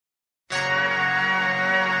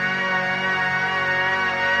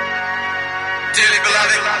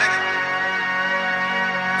We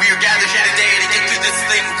are gathered here today to get through this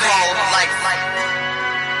thing called life.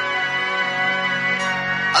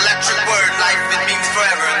 Electric word, life, it means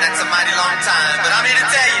forever, and that's a mighty long time. But I'm here to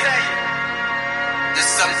tell you,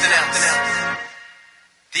 there's something else.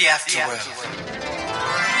 The afterworld.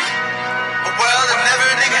 A world of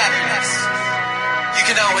never-ending happiness. You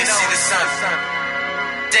can always see the sun,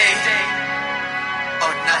 day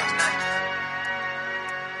or night.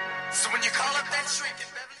 So when you call up that shrink in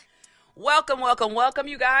Beverly... Welcome,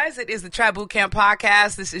 you guys. It is the Trap Boot Camp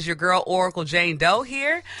Podcast. This is your girl, Oracle Jane Doe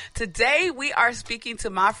here. Today, we are speaking to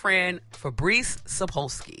my friend, Fabrice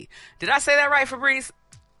Sapolsky. Did I say that right, Fabrice?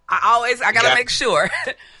 I gotta make sure.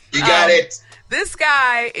 You got it. This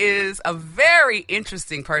guy is a very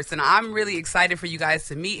interesting person. I'm really excited for you guys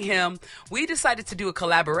to meet him. We decided to do a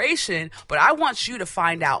collaboration, but I want you to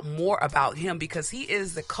find out more about him because he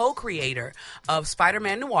is the co-creator of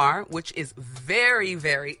Spider-Man Noir, which is very,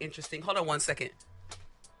 very interesting. Hold on one second.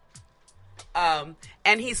 And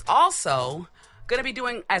he's also going to be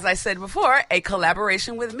doing, as I said before, a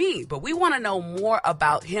collaboration with me. But we want to know more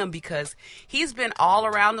about him because he's been all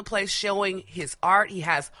around the place showing his art. He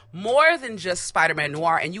has more than just Spider-Man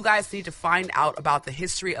Noir, and you guys need to find out about the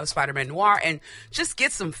history of Spider-Man Noir and just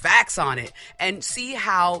get some facts on it and see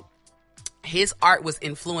how his art was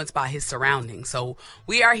influenced by his surroundings. So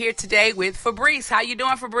we are here today with Fabrice. How you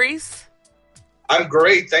doing, Fabrice? I'm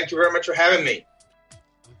great. Thank you very much for having me.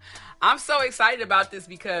 I'm so excited about this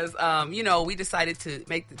because, we decided to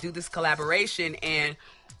do this collaboration. And,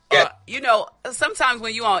 sometimes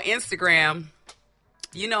when you're on Instagram,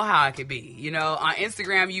 you know how it could be. You know, on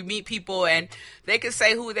Instagram, you meet people and they can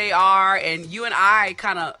say who they are. And you and I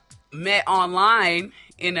kind of met online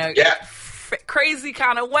in a crazy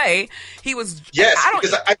kind of way. He was... Yes,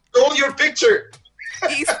 because I stole your picture.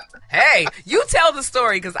 Hey, you tell the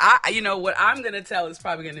story because what I'm going to tell is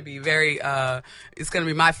probably going to be very, it's going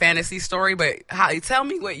to be my fantasy story, but tell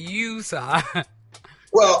me what you saw.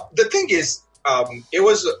 Well, the thing is, it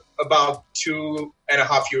was about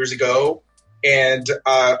 2.5 years ago, and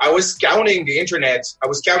I was scouting the internet. I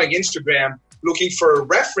was scouting Instagram, looking for a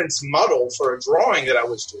reference model for a drawing that I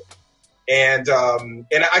was doing. And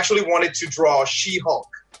I actually wanted to draw She-Hulk.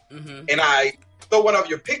 Mm-hmm. And I saw one of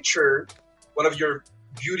your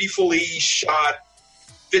beautifully shot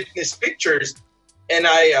fitness pictures, and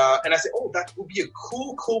I said, "Oh, that would be a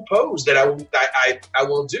cool pose that I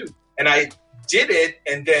will do." And I did it,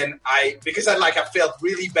 and then because I felt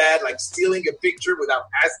really bad, like stealing a picture without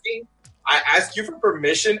asking. I asked you for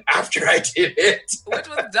permission after I did it, which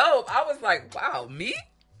was dope. I was like, "Wow, me?"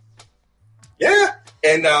 Yeah,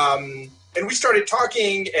 and we started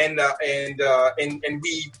talking, and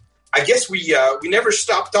we. I guess we never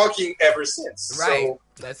stopped talking ever since. Right, so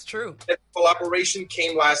that's true. That collaboration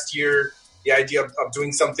came last year. The idea of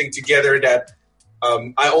doing something together that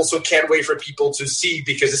I also can't wait for people to see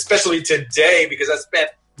because especially today because I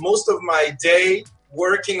spent most of my day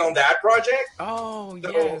working on that project. Oh,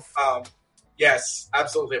 so, yes. Yes,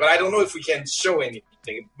 absolutely. But I don't know if we can show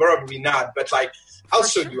anything. Probably not. But I'll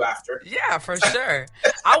show you after. Yeah, for sure.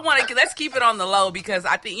 Let's keep it on the low because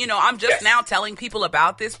I think, I'm just now telling people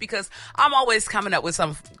about this because I'm always coming up with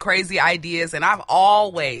some crazy ideas and I've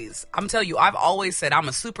always said I'm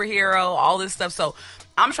a superhero, all this stuff. So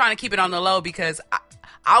I'm trying to keep it on the low because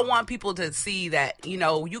I want people to see that,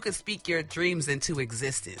 you can speak your dreams into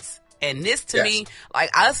existence. And this to me, like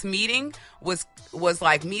us meeting was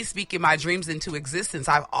like me speaking my dreams into existence.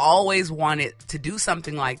 I've always wanted to do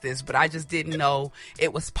something like this, but I just didn't know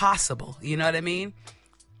it was possible. You know what I mean?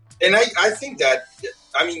 And I think that,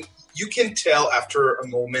 you can tell after a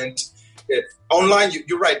moment that online,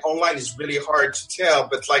 you're right, online is really hard to tell.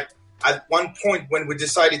 But at one point when we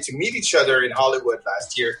decided to meet each other in Hollywood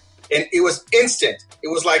last year, and it was instant. It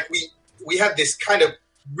was like we had this kind of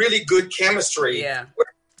really good chemistry. Yeah.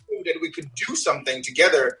 That we could do something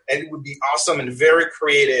together and it would be awesome and very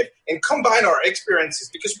creative and combine our experiences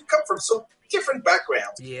because we come from so different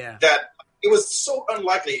backgrounds that it was so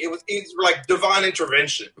unlikely. It's like divine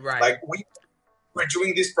intervention. Right. Like we're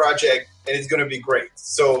doing this project and it's going to be great.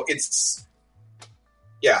 So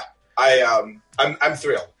I'm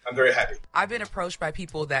thrilled. I'm very happy. I've been approached by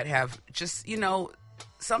people that have just,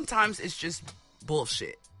 sometimes it's just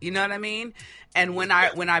bullshit. You know what I mean? And when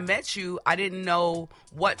I met you, I didn't know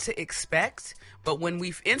what to expect. But when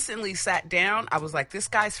we instantly sat down, I was like, this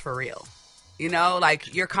guy's for real.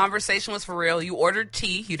 Your conversation was for real. You ordered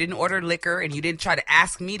tea. You didn't order liquor. And you didn't try to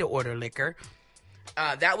ask me to order liquor.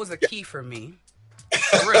 That was a key for me.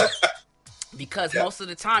 For real. because most of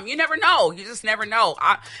the time you never know. You just never know.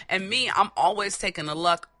 I'm always taking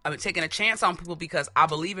a chance on people because I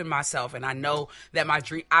believe in myself and I know that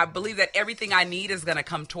I believe that everything I need is going to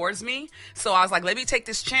come towards me. So I was like, let me take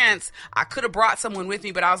this chance. I could have brought someone with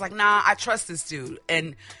me, but I was like, nah, I trust this dude.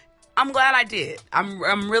 And I'm glad I did.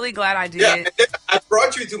 I'm really glad I did. Yeah, and then I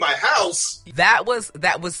brought you to my house. That was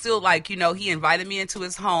still like, he invited me into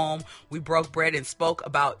his home. We broke bread and spoke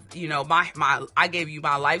about, I gave you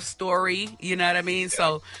my life story, you know what I mean? Yeah.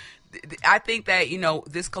 So I think that,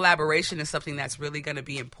 this collaboration is something that's really going to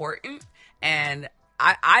be important. And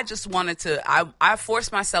I just wanted to, I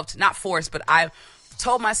forced myself to, not force, but I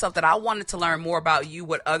told myself that I wanted to learn more about you,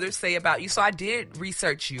 what others say about you. So I did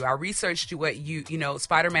research you. I researched you, what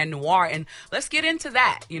Spider-Man Noir, and let's get into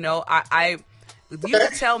that. You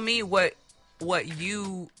could tell me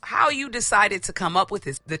how you decided to come up with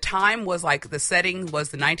this. The time was like, the setting was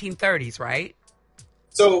the 1930s, right?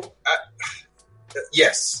 So,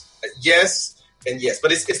 yes, and yes,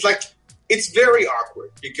 but it's like, it's very awkward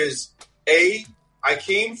because I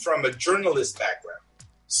came from a journalist background.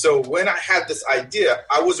 So when I had this idea,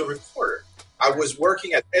 I was a reporter. I was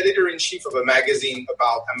working as editor-in-chief of a magazine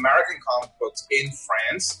about American comic books in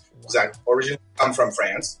France, because I originally come from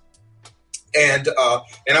France. And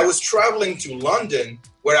I was traveling to London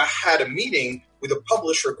where I had a meeting with a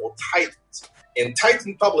publisher called Titan. In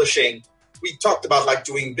Titan Publishing, we talked about like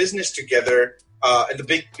doing business together, and the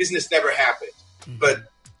big business never happened. Mm-hmm. But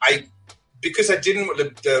because I didn't,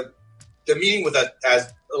 the meeting was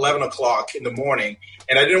at 11 o'clock in the morning,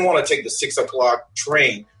 and I didn't want to take the 6 o'clock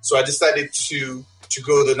train. So I decided to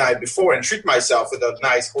go the night before and treat myself with a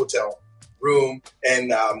nice hotel room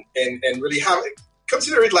and really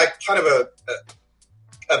consider it like kind of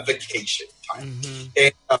a vacation time.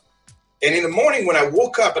 Mm-hmm. And in the morning when I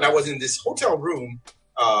woke up and I was in this hotel room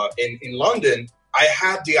in London, I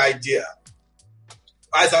had the idea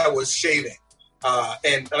as I was shaving.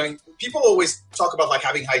 And I mean, people always talk about like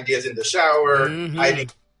having ideas in the shower, mm-hmm. hiding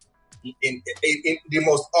in the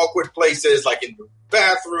most awkward places, like in the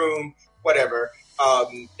bathroom, whatever.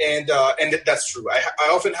 And that's true. I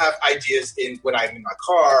often have ideas when I'm in my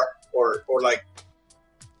car or like.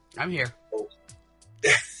 I'm here.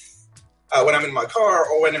 When I'm in my car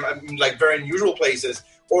or when I'm in like very unusual places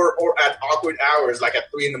or at awkward hours, like at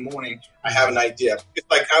 3 a.m, I have an idea. It's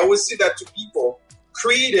like I always say that to people.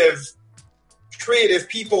 Creative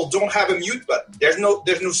people don't have a mute button. There's no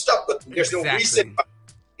stop button. There's no reset button.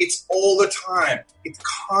 It's all the time. It's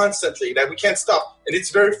constantly that we can't stop. And it's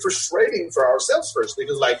very frustrating for ourselves first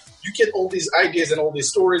because like you get all these ideas and all these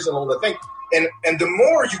stories and all the things. And the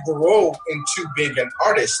more you grow into being an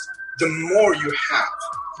artist, the more you have.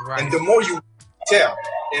 Right. And the more you tell.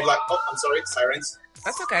 And like, oh, I'm sorry, sirens.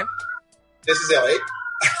 That's okay. This is LA.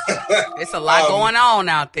 It's a lot going on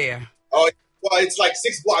out there. Oh, well, it's like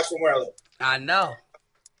 6 blocks from where I live. I know.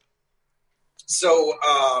 So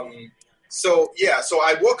I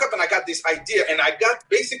woke up and I got this idea, and I got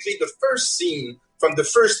basically the first scene from the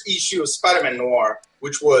first issue of Spider-Man Noir,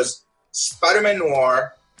 which was Spider-Man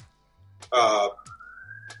Noir.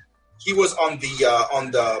 He was on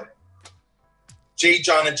the J.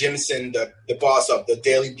 Jonah Jameson, the boss of the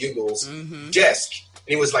Daily Bugle's mm-hmm. desk, and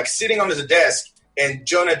he was like sitting on his desk, and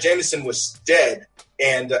Jonah Jameson was dead,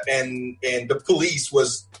 and the police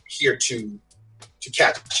was here to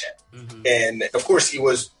catch him, mm-hmm. and of course he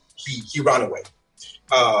ran away,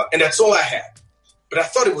 and that's all I had. But I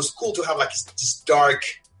thought it was cool to have like this dark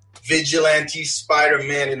vigilante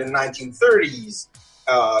Spider-Man in the 1930s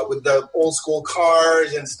with the old school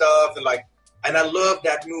cars and stuff, and I love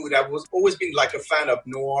that mood. I was always been like a fan of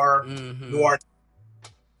noir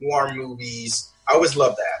movies. I always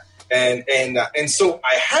loved that, and so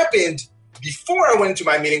I happened before I went to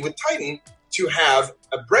my meeting with Titan to have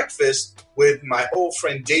a breakfast with my old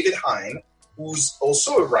friend David Hine, who's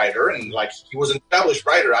also a writer, and like he was an established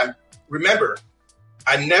writer. Remember,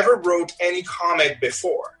 I never wrote any comic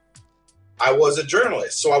before. I was a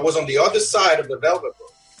journalist, so I was on the other side of the Velvet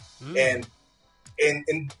Rope, and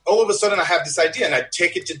all of a sudden I have this idea, and I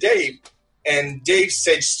take it to Dave, and Dave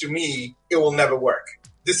says to me, "It will never work.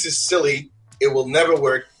 This is silly. It will never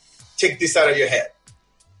work. Take this out of your head."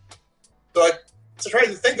 So I tried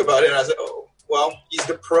to think about it, and I said, "Oh, well, he's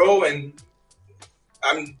the pro, and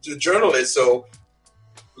I'm the journalist, so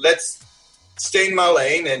let's stay in my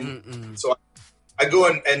lane." And so I go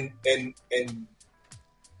and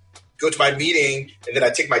go to my meeting, and then I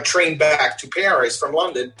take my train back to Paris from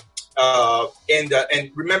London.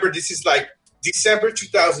 And remember, this is like December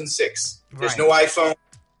 2006. Right. There's no iPhone.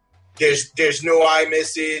 There's no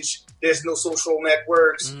iMessage. There's no social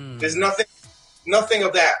networks. There's nothing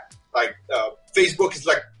of that. Like Facebook is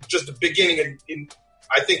like just the beginning.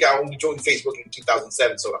 I think I only joined Facebook in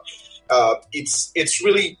 2007. So it's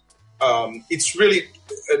really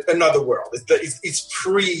another world. It's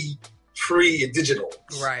pre-digital,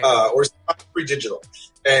 right? Or pre-digital,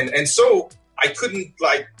 and so I couldn't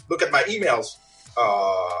like look at my emails,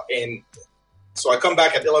 and so I come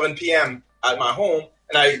back at 11 p.m. at my home,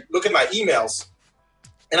 and I look at my emails,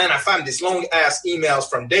 and then I find this long ass emails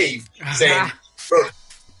from Dave saying, "Bro,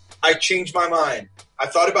 I changed my mind. I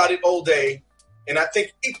thought about it all day, and I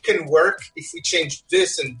think it can work if we change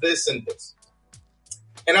this and this and this."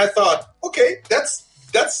 And I thought, okay, that's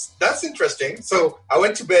interesting. So I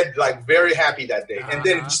went to bed like very happy that day, and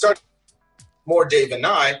then we started more Dave and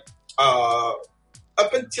I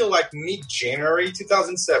up until like mid-January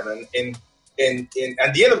 2007. And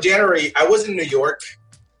at the end of January, I was in New York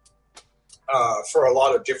for a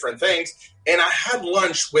lot of different things, and I had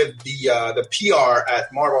lunch with the PR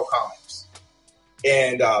at Marvel Comics,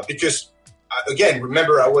 and because again,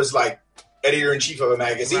 remember I was like editor-in-chief of a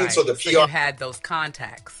magazine, right. so the PR... So you had those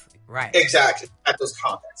contacts, right? Exactly, had those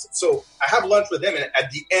contacts. So I have lunch with him, and at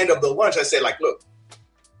the end of the lunch, I say, like, look,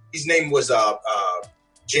 his name was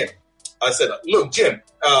Jim. I said, look, Jim,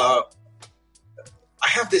 I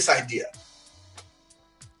have this idea.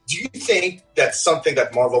 Do you think that's something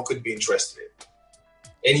that Marvel could be interested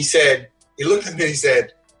in? And he looked at me and he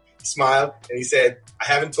smiled, and he said, I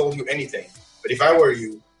haven't told you anything, but if I were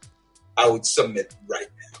you, I would submit right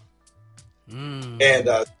now. And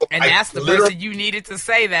that's the person you needed to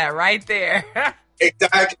say that right there.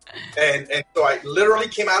 Exactly. And so I literally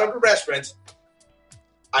came out of the restaurant.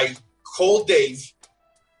 I called Dave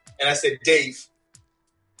and I said, Dave,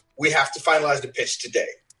 we have to finalize the pitch today.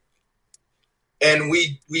 And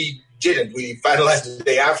we didn't. We finalized it the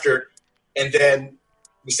day after. And then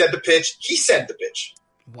we sent the pitch. He sent the pitch.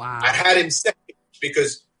 Wow. I had him send it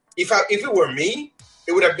because if it were me,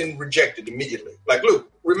 it would have been rejected immediately. Like,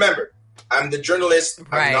 look, remember, I'm the journalist.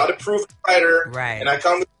 Right. I'm not a proof writer. Right. And I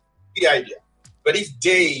come with the idea. But if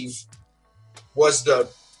Dave was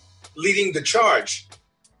leading the charge,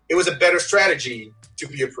 it was a better strategy to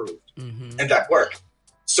be approved. Mm-hmm. And that worked.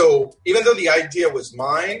 So even though the idea was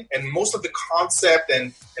mine and most of the concept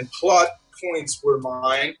and plot points were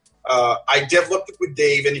mine, I developed it with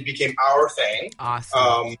Dave and it became our thing.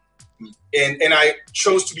 Awesome. And I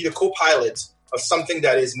chose to be the co-pilot of something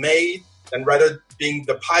that is made and rather being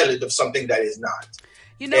the pilot of something that is not.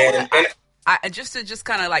 You know, I just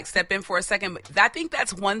kind of like step in for a second, but I think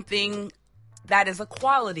that's one thing that is a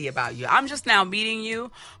quality about you. I'm just now meeting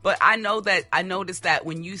you, but I noticed that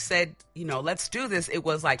when you said, you know, let's do this, it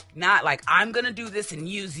was like, not like I'm going to do this and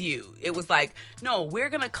use you. It was like, no, we're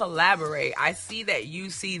going to collaborate. I see that you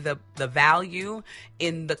see the value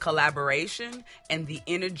in the collaboration and the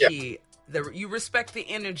energy. Yeah. You respect the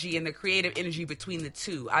energy and the creative energy between the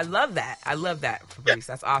two. I love that. Fabrice. Yeah.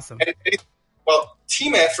 That's awesome. Well,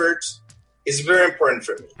 team effort is very important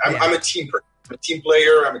for me. I'm a team person. I'm a team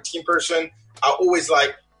player. I'm a team person. I always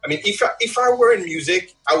if I were in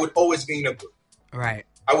music, I would always be in a group. Right.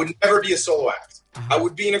 I would never be a solo act. I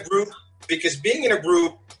would be in a group because being in a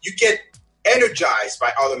group, you get energized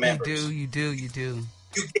by other members. You do. You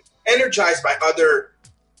get energized by other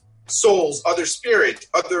souls, other spirit,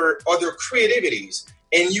 other creativities,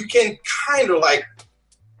 and you can kind of like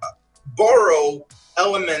borrow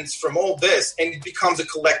elements from all this, and it becomes a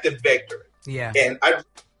collective victory. Yeah. And I'd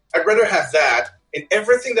rather have that. And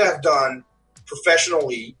everything that I've done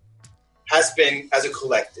professionally has been as a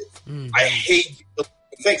collective. Mm-hmm. I hate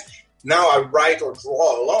things. Now I write or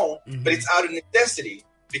draw alone, but it's out of necessity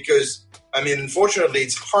because, unfortunately,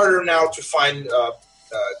 it's harder now to find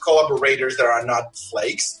collaborators that are not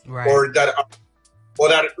flakes, right. or that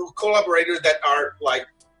collaborators that are like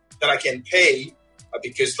that I can pay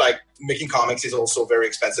because like making comics is also a very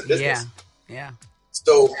expensive business. Yeah.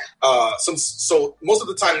 So, so most of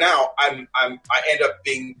the time now, I end up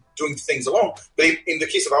doing things alone. But in the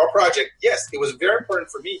case of our project, yes, it was very important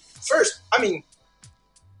for me. First,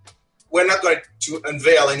 we're not going to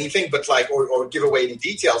unveil anything, but or give away any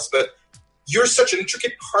details. But you're such an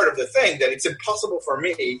intricate part of the thing that it's impossible for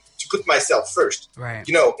me to put myself first. Right.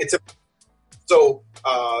 You know, so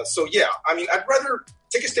yeah. I'd rather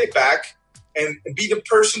take a step back and be the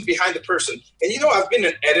person behind the person. And I've been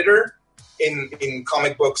an editor in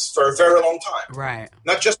comic books for a very long time. Right.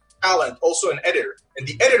 Not just talent, also an editor. And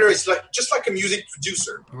the editor is just like a music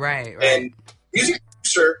producer. Right. And music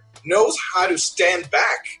producer knows how to stand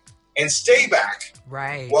back and stay back.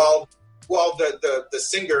 Right. While the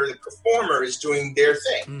singer, the performer is doing their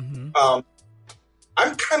thing. Mm-hmm.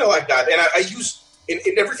 I'm kind of like that. And I use in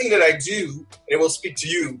everything that I do, and it will speak to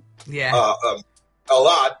you a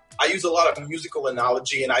lot, I use a lot of musical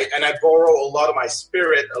analogy, and I borrow a lot of my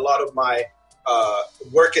spirit, a lot of my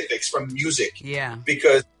work ethics from music. Yeah.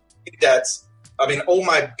 Because all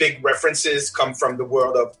my big references come from the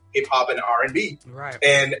world of hip hop and R&B. Right.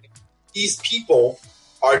 And these people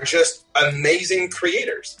are just amazing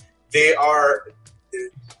creators. Their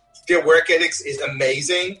work ethics is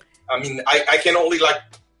amazing. I mean, I can only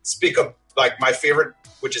speak of my favorite,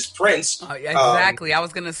 which is Prince. Oh, yeah, exactly. I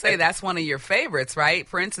was going to say that's one of your favorites, right?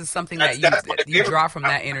 Prince is something that you draw from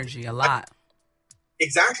that energy a lot.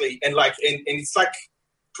 Exactly. And it's like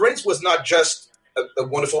Prince was not just a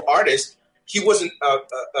wonderful artist. He was an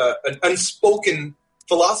unspoken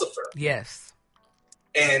philosopher. Yes.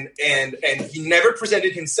 And he never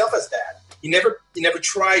presented himself as that. He never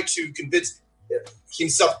tried to convince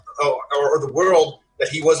himself or the world that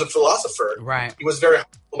he was a philosopher. Right. He was very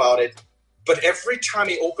humble about it. But every time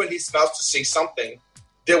he opened his mouth to say something,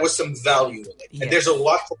 there was some value in it. Yes. And there's a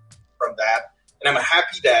lot from that. And I'm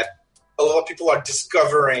happy that a lot of people are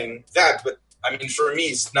discovering that. But I mean, for me,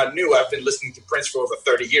 it's not new. I've been listening to Prince for over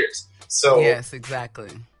 30 years. So yes, exactly.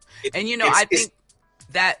 And I think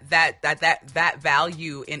that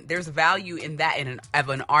value there's value in that of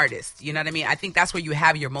an artist. You know what I mean? I think that's where you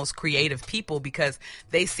have your most creative people, because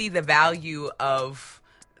they see the value of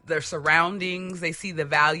their surroundings. They see the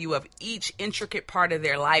value of each intricate part of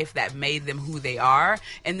their life that made them who they are,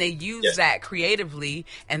 and they use that creatively,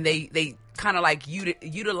 and they kind of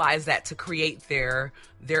utilize that to create their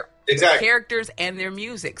characters and their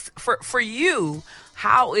musics. For you,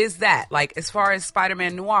 how is that? Like, as far as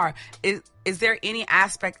Spider-Man Noir, is there any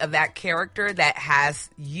aspect of that character that has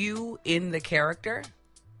you in the character?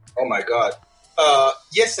 Oh my God.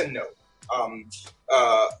 Yes and no.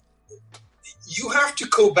 You have to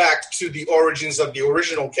go back to the origins of the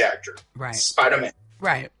original character, right? Spider-Man.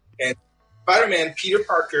 Right. And Spider-Man, Peter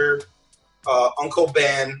Parker, Uncle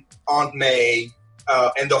Ben, Aunt May,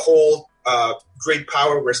 and the whole great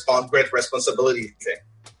power, great responsibility thing.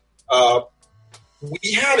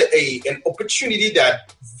 We had an opportunity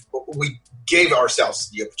that we gave ourselves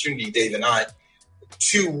the opportunity, Dave and I,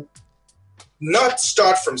 to not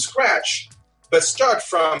start from scratch, but start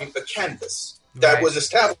from a canvas that was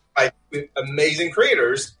established by amazing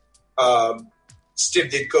creators,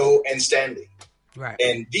 Steve Ditko and Stan Lee. Right.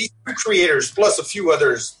 And these two creators, plus a few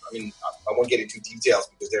others, I mean, I won't get into details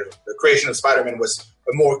because the creation of Spider-Man was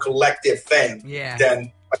a more collective thing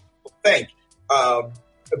than people think.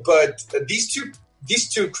 But these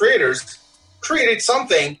two creators created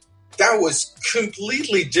something that was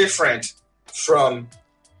completely different from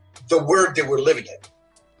the world they were living in.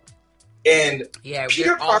 And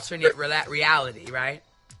Peter alternate reality, right?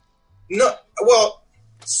 No, well,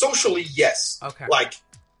 socially, yes. Okay. Like,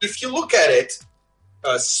 if you look at it,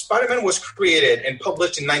 Spider-Man was created and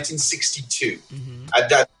published in 1962. Mm-hmm. At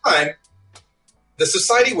that time, the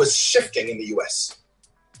society was shifting in the U.S.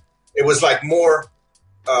 It was like more,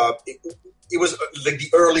 it was like the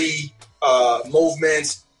early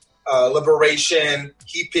movements, liberation,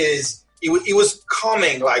 hippies. It was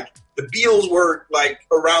coming, like the Beatles were like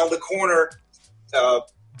around the corner.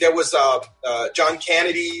 There was John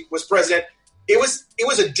Kennedy was president. It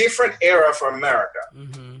was a different era for America.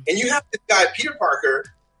 Mm-hmm. And you have this guy, Peter Parker,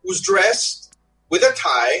 who's dressed with a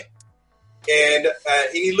tie, and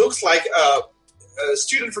he looks like a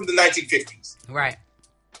student from the 1950s. Right.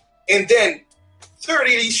 And then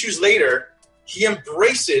 30 issues later, he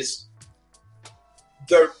embraces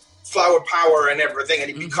the flower power and everything, and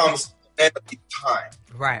he becomes the man of the time.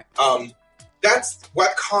 Right. That's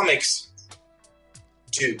what comics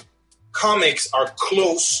do. Comics are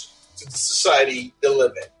close to the society they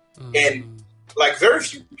live in. Mm. And like very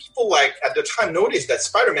few people like at the time noticed that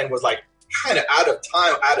Spider-Man was like kind of out of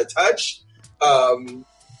time, out of touch,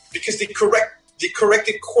 because they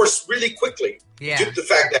corrected course really quickly due to the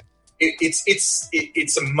fact that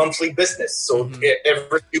it's a monthly business, so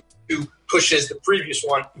every issue pushes the previous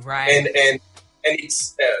one, right? And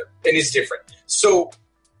it's different. So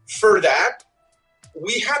for that,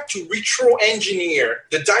 we had to retro-engineer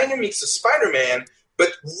the dynamics of Spider-Man,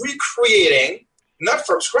 but recreating not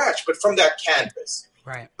from scratch, but from that canvas.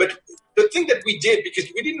 Right. But the thing that we did, because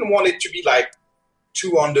we didn't want it to be like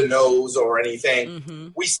too on the nose or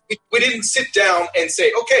anything, we didn't sit down and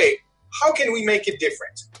say, okay, how can we make it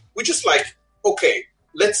different? We just like, okay,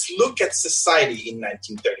 let's look at society in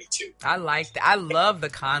 1932. I like that. I love the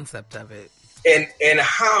concept of it. And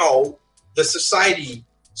how the society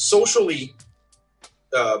socially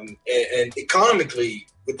and economically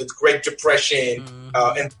with the Great Depression,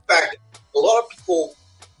 and in fact, a lot of people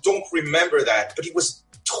don't remember that, but it was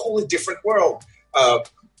a totally different world.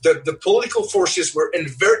 The political forces were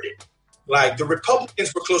inverted. Like the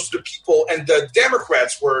Republicans were close to the people, and the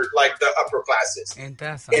Democrats were like the upper classes. And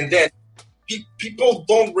then people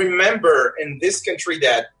don't remember in this country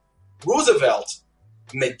that Roosevelt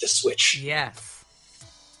made the switch. Yes.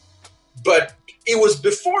 But it was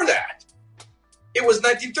before that. It was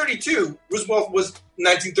 1932. Roosevelt was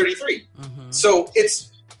 1933. Mm-hmm. So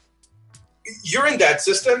you're in that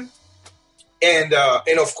system. And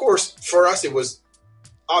of course, for us, it was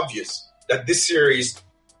obvious that this series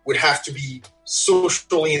would have to be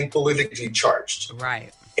socially and politically charged.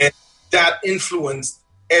 Right. And that influenced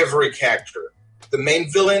every character. The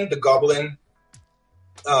main villain, the Goblin,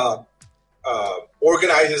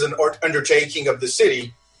 organizes an undertaking of the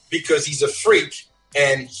city because he's a freak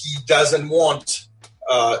and he doesn't want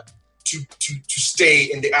to stay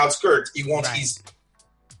in the outskirts. He wants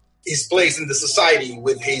his place in the society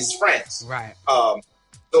with his friends. Right.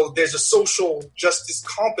 So there's a social justice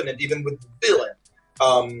component even with the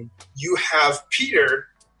villain. You have Peter,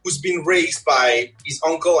 who's been raised by his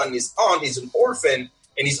uncle and his aunt. He's an orphan,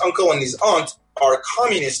 and his uncle and his aunt are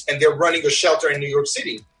communists, and they're running a shelter in New York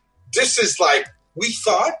City. This is like, we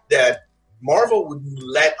thought that Marvel wouldn't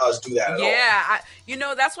let us do that at all. Yeah,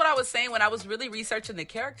 that's what I was saying when I was really researching the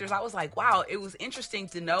characters. I was like, wow, it was interesting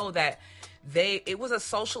to know that it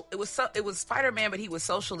was Spider-Man, but he was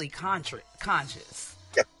socially conscious.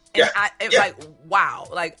 And like, wow.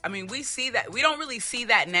 Like, I mean, we see that. We don't really see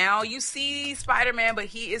that now. You see Spider-Man, but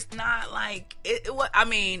he is not like I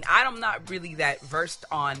mean, I'm not really that versed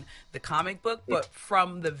on the comic book, but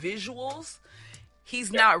from the visuals,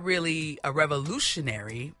 he's not really a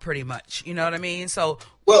revolutionary, pretty much. You know what I mean? So,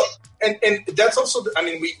 well, and that's also, I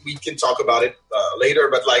mean, we can talk about it later,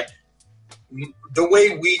 but like the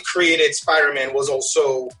way we created Spider-Man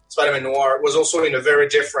Noir was also in a very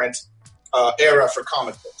different era for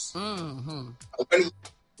comic books. Mm-hmm.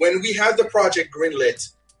 When we had the project greenlit,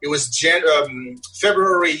 it was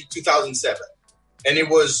February 2007, and it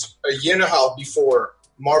was a year and a half before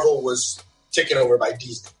Marvel was taken over by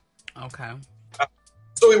Disney. Okay.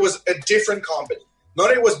 So it was a different company.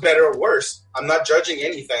 Not it was better or worse. I'm not judging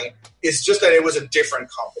anything. It's just that it was a different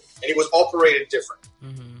company, and it was operated different.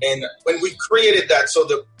 Mm-hmm. And when we created that, so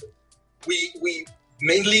we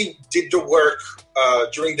mainly did the work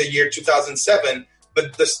during the year 2007,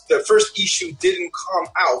 but the first issue didn't come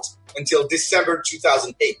out until December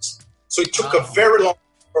 2008. So it took a very long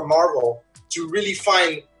time for Marvel to really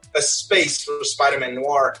find a space for Spider-Man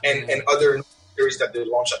Noir and other series that they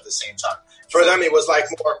launched at the same time. For them, it was like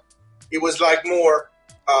more.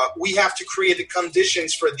 We have to create the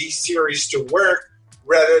conditions for these series to work,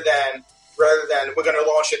 rather than we're going to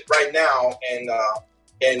launch it right now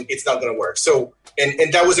and it's not going to work. So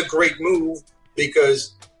and that was a great move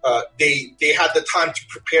because they had the time to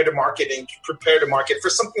prepare the market for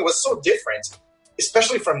something that was so different,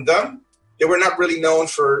 especially from them. They were not really known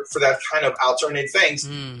for that kind of alternate things.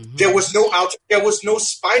 Mm-hmm. There was no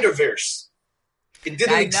Spider-Verse. It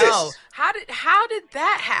didn't exist. Know. How did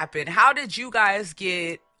that happen? How did you guys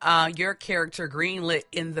get your character greenlit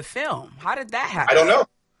in the film? How did that happen?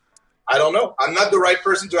 I don't know. I'm not the right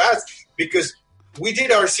person to ask because we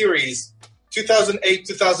did our series 2008,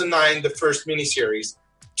 2009, the first miniseries,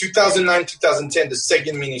 2009, 2010, the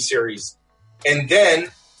second miniseries, and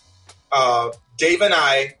then Dave and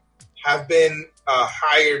I have been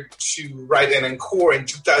hired to write an encore in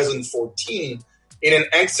 2014 in an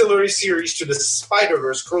ancillary series to the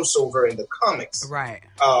Spider-Verse crossover in the comics. Right.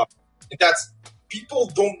 That's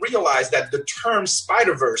people don't realize that the term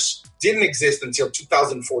Spider-Verse didn't exist until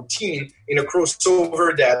 2014 in a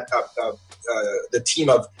crossover that the team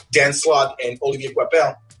of Dan Slott and Olivier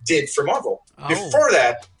Coipel did for Marvel. Oh. Before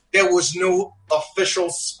that, there was no official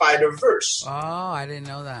Spider-Verse. Oh, I didn't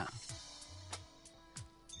know that.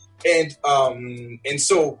 And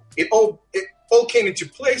so it all came into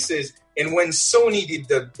places. And when Sony did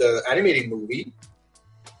the animated movie,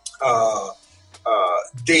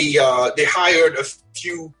 they hired a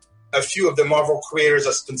few of the Marvel creators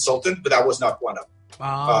as consultants, but that was not one of them.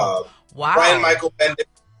 Wow! Brian Michael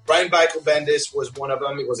Bendis was one of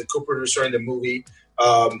them. He was a co-producer in the movie.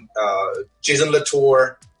 Jason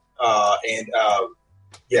Latour, and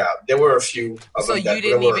there were a few of so them. So you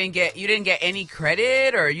didn't get any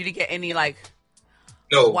credit, or you didn't get any like.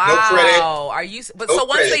 No, wow. No credit. Are you? But no so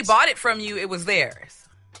once credits. they bought it from you, it was theirs.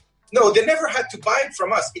 No, they never had to buy it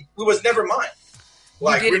from us. It was never mine.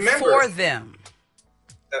 Like, you did it for them.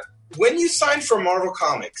 When you sign for Marvel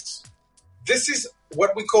Comics, this is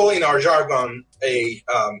what we call in our jargon a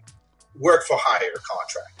work for hire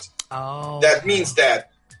contract. Oh, that means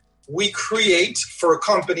that we create for a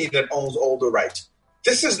company that owns all the rights.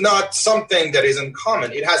 this is not something that is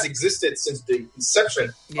uncommon. It has existed since the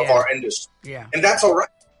inception of our industry. Yeah. And that's all right.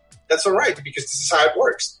 That's all right, because this is how it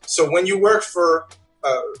works. So when you work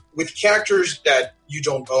with characters that you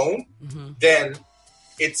don't own, then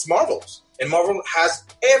it's Marvel's. And Marvel has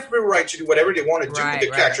every right to do whatever they want to do with the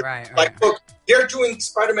character. Look, they're doing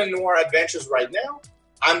Spider-Man Noir Adventures right now.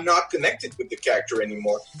 I'm not connected with the character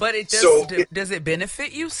anymore. But it does. Does it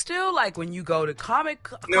benefit you still? Like when you go to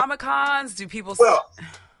Comic-Cons, do people?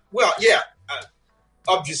 Well, yeah.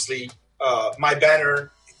 Obviously, my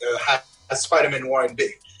banner has Spider-Man Noir in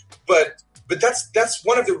big, but that's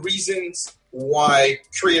one of the reasons why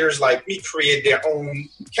creators like me create their own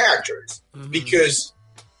characters, because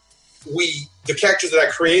the characters that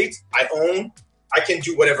I create, I own. I can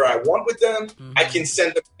do whatever I want with them. I can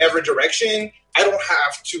send them every direction. I don't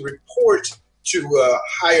have to report to a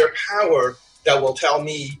higher power that will tell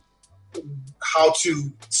me how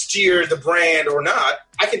to steer the brand or not.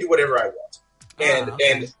 I can do whatever I want.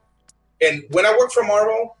 And when I work for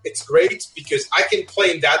Marvel, it's great because I can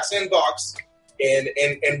play in that sandbox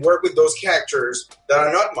and work with those characters that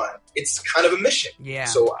are not mine. It's kind of a mission. Yeah.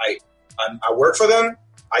 So I work for them.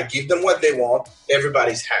 I give them what they want.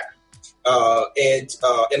 Everybody's happy. And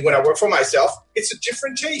when I work for myself, it's a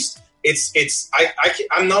different taste.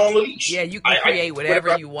 I'm not on the leash. Yeah, you can create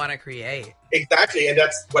whatever you want to create. Exactly, and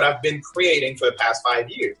that's what I've been creating for the past 5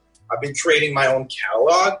 years. I've been creating my own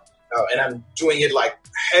catalog, and I'm doing it like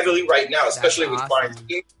heavily right now, especially with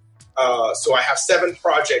quarantine. So I have 7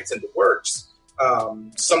 projects in the works.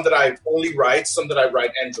 Some that I only write, some that I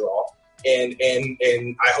write and draw, and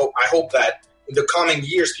I hope that in the coming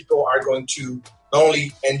years, people are going to not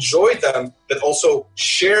only enjoy them, but also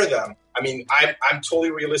share them. I mean, I'm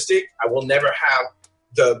totally realistic. I will never have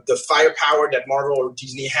the firepower that Marvel or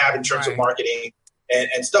Disney have in terms of marketing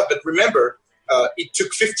and stuff. But remember, it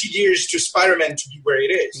took 50 years to Spider-Man to be where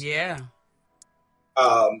it is. Yeah.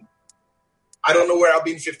 I don't know where I'll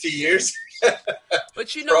be in 50 years.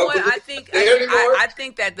 But you know what? I think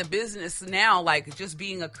that the business now, like just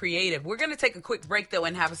being a creative, we're going to take a quick break though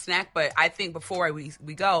and have a snack. But I think before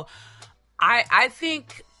we go, I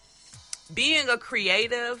think being a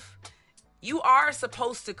creative, you are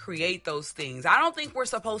supposed to create those things. I don't think we're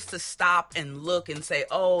supposed to stop and look and say,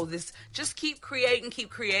 oh, just keep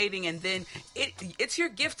creating. And then it's your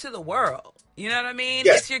gift to the world. You know what I mean?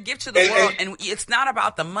 Yes. It's your gift to the world. And it's not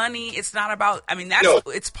about the money. It's not about,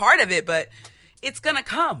 it's part of it, but it's going to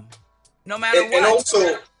come no matter what. And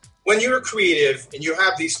also, when you're a creative and you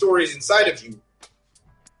have these stories inside of you,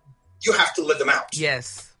 you have to let them out.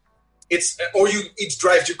 Yes. It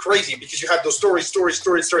drives you crazy because you have those stories.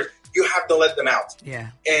 You have to let them out. Yeah.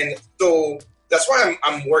 And so that's why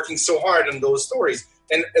I'm working so hard on those stories.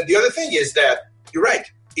 And the other thing is that you're right.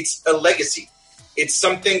 It's a legacy. It's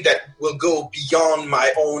something that will go beyond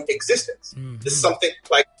my own existence. Mm-hmm. There's something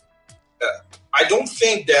like, I don't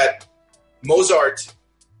think that Mozart,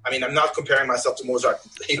 I mean, I'm not comparing myself to Mozart.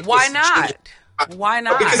 Why not? Why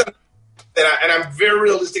not? Because I'm very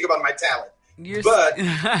realistic about my talent. But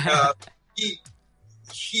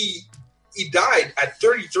he died at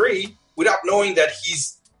 33 without knowing that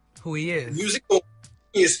who he is. Musical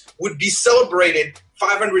genius would be celebrated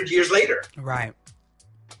 500 years later. Right.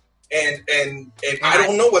 And I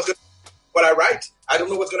don't know what I write. I don't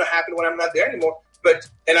know what's going to happen when I'm not there anymore.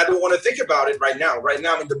 And I don't want to think about it right now. Right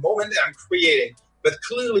now, in the moment that I'm creating. But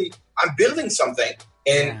clearly, I'm building something,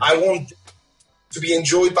 and I want to be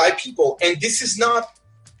enjoyed by people. And this is not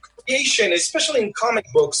creation, especially in comic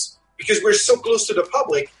books, because we're so close to the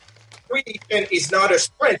public. Creation is not a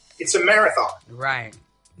sprint; it's a marathon. Right.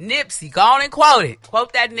 Nipsey, go on and quote it.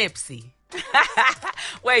 Quote that Nipsey.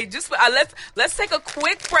 Wait, just let's take a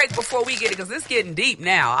quick break before we get it, because it's getting deep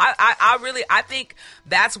now. I think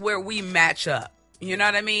that's where we match up. You know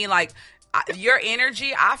what I mean? Like your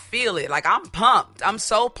energy, I feel it. Like I'm pumped. I'm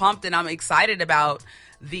so pumped, and I'm excited about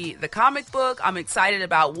the comic book. I'm excited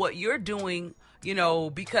about what you're doing. You know,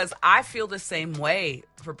 because I feel the same way,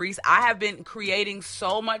 Fabrice. I have been creating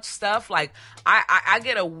so much stuff. Like I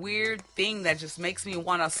get a weird thing that just makes me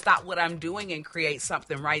want to stop what I'm doing and create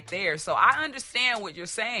something right there. So I understand what you're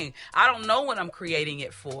saying. I don't know what I'm creating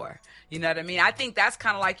it for. You know what I mean? I think that's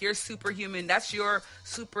kind of like your superhuman. That's your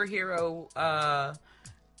superhero.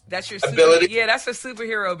 That's your ability. That's your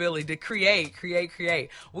superhero ability to create.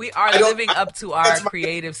 We are living up to our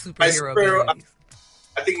creative superhero abilities.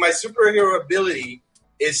 I think my superhero ability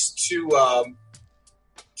is to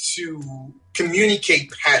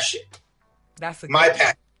communicate passion. That's my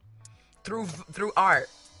passion through art.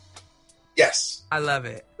 Yes, I love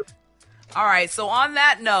it. All right, so on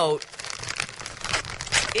that note,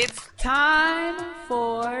 it's time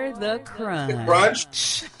for the crunch. The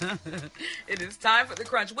crunch? It is time for the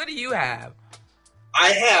crunch. What do you have? I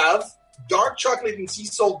have dark chocolate and sea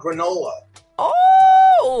salt granola.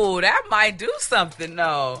 Oh, that might do something,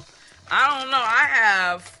 though. I don't know. I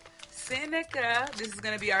have Seneca. This is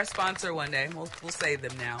going to be our sponsor one day. We'll save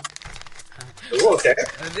them now. Ooh, okay.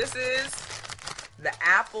 This is the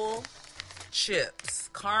apple chips.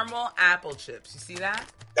 Caramel apple chips. You see that?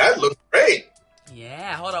 That looks great.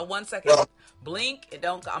 Yeah. Hold on 1 second. Well, Blink.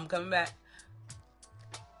 I'm coming back.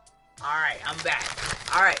 All right. I'm back.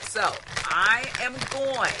 All right. So I am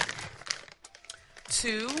going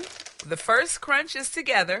to... The first crunch is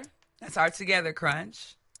together. That's our together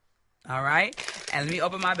crunch. All right. And let me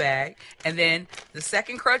open my bag. And then the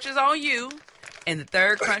second crunch is on you. And the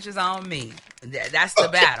third crunch is on me. That's the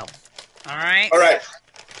battle. All right. All right.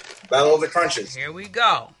 Battle of the crunches. Here we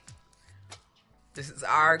go. This is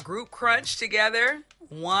our group crunch together.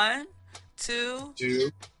 1, 2,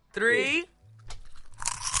 3.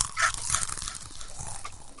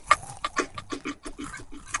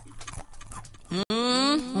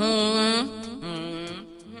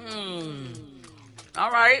 All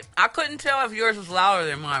right. I couldn't tell if yours was louder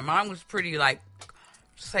than mine. Mine was pretty, like,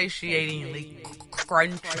 satiatingly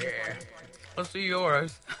crunchy. Let's see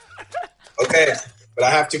yours. Okay. But I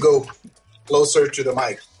have to go closer to the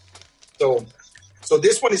mic. So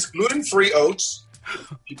this one is gluten-free oats.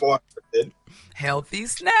 People are interested. Healthy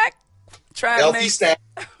snack. Healthy snack.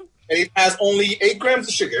 And it has only 8 grams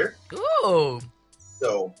of sugar. Ooh.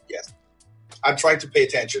 So, yes. I'm trying to pay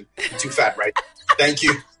attention. I'm too fat, right? Thank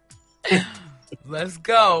you. Let's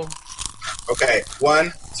go. Okay.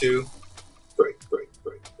 1, 2, 3.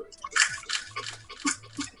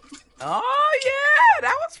 Oh, yeah.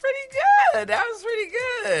 That was pretty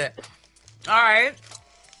good. All right.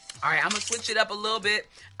 I'm going to switch it up a little bit.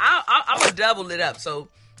 I'm going to double it up. So,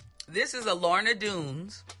 this is a Lorna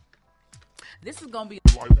Doones. This is going to be...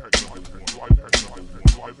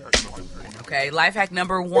 Okay, life hack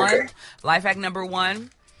number 1. Okay. Life hack number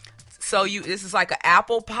 1. So, this is like an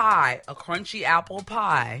apple pie, a crunchy apple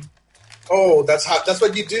pie. Oh, that's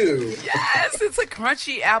what you do. Yes, it's a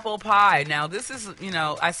crunchy apple pie. Now, this is,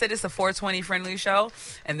 I said it's a 420 friendly show.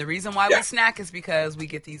 And the reason why we snack is because we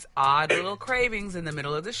get these odd little cravings in the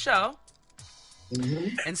middle of the show.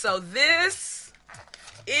 Mm-hmm. And so this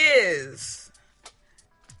is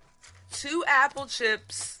 2 apple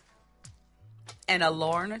chips and a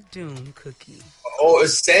Lorna Doone cookie. Oh, a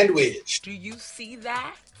sandwich. Do you see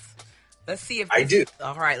that? Let's see if I do.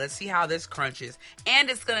 All right, let's see how this crunches. And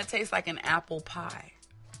it's going to taste like an apple pie.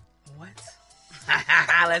 What?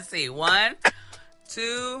 Let's see. 1,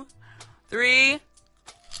 2, 3.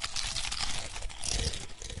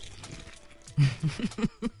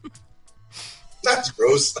 That's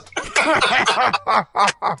gross.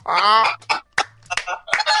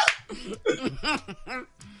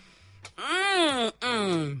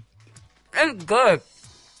 It's good.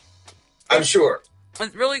 I'm sure.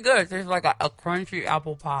 It's really good. It tastes like a crunchy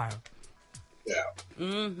apple pie. Yeah.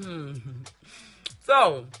 Mm-hmm.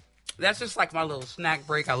 So, that's just like my little snack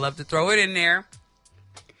break. I love to throw it in there.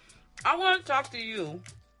 I want to talk to you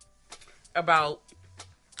about,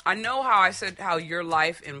 I know how I said how your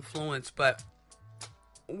life influenced, but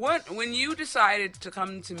when you decided to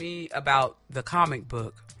come to me about the comic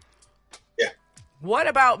book, what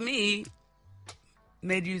about me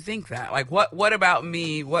made you think that? Like, what about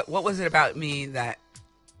me? What was it about me that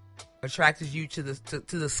attracted you to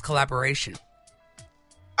this collaboration?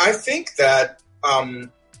 I think that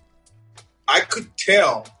I could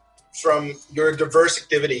tell from your diverse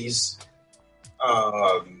activities,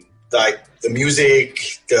 like the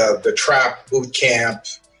music, the trap boot camp.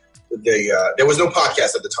 There was no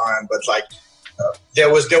podcast at the time, but like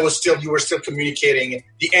there was still, you were still communicating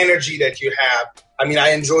the energy that you have. I mean, I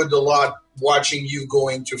enjoyed a lot watching you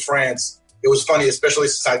going to France. It was funny, especially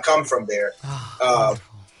since I come from there,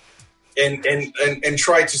 and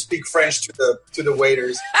try to speak French to the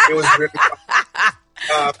waiters. It was really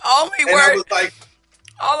fun. Only word. I was like,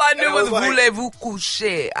 all I knew was voulez-vous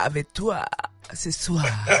coucher avec toi ce soir?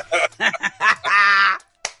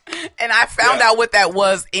 And I found out what that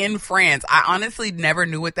was in France. I honestly never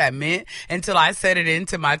knew what that meant until I said it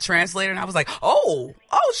into my translator, and I was like, oh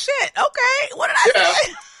shit, okay, what did I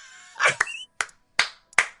say?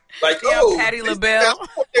 Like, Patti LaBelle.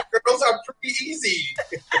 Girls are pretty easy.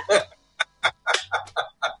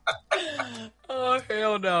 Oh,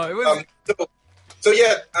 hell no. It was... So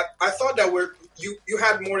yeah, I thought that you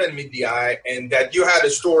had more than meet the eye, and that you had a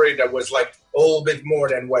story that was like a little bit more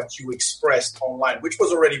than what you expressed online, which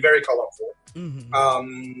was already very colorful.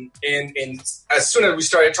 Mm-hmm. And as soon as we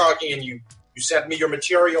started talking, and you You sent me your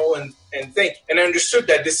material and I understood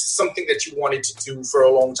that this is something that you wanted to do for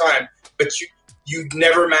a long time, but you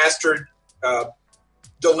never mastered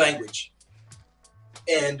the language.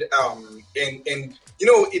 And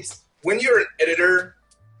it's when you're an editor,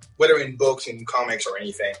 whether in books, in comics, or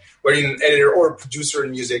anything, whether you're an editor or a producer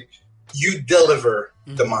in music, you deliver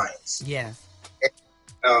the minds. Yes.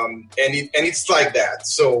 And it's like that.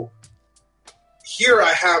 So here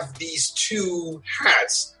I have these two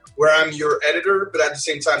hats where I'm your editor, but at the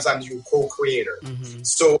same time, I'm your co-creator. Mm-hmm.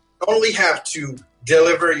 So I not only have to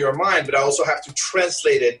deliver your mind, but I also have to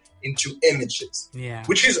translate it into images,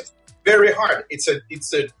 which is very hard.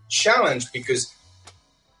 It's a challenge because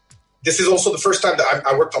this is also the first time that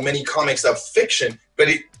I worked on many comics of fiction, but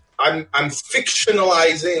I'm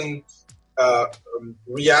fictionalizing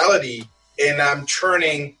reality, and I'm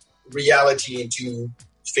turning reality into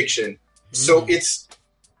fiction. So it's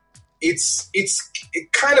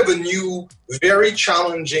kind of a new, very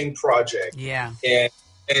challenging project. Yeah. And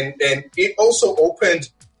it also opened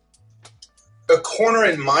a corner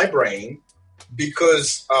in my brain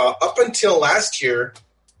because up until last year,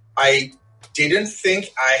 I didn't think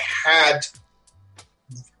I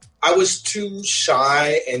was too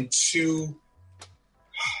shy and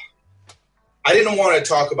I didn't want to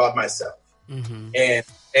talk about myself. Mm-hmm.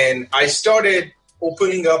 And I started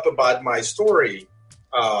opening up about my story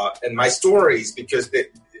and my stories because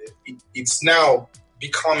it's now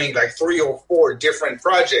becoming like 3 or 4 different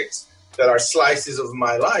projects that are slices of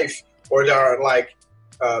my life or that are like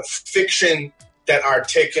fiction that are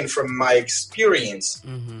taken from my experience.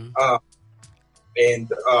 Mm-hmm.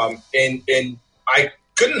 And I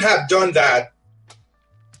couldn't have done that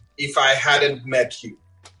if I hadn't met you,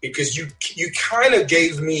 because you kind of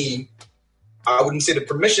gave me, I wouldn't say the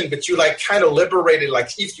permission, but you like kind of liberated, like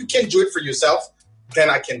if you can do it for yourself, then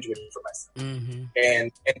I can do it for myself. Mm-hmm.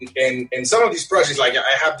 And some of these projects, like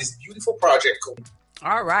I have this beautiful project called.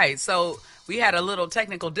 All right, so we had a little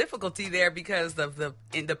technical difficulty there because of the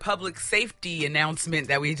public safety announcement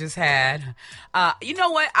that we just had. You know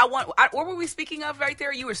what? What were we speaking of right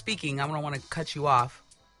there? You were speaking. I don't want to cut you off.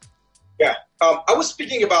 Yeah, I was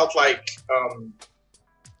speaking about like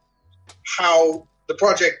how the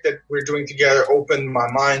project that we're doing together opened my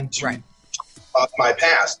mind to my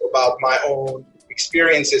past, about my own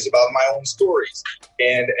experiences, about my own stories,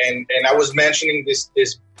 and I was mentioning this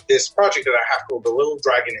project that I have called The Little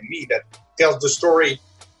Dragon in Me that tells the story,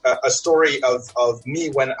 a story of me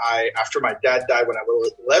when after my dad died when I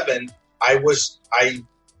was 11,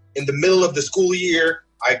 in the middle of the school year,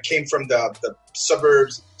 I came from the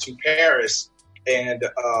suburbs to Paris, and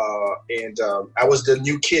I was the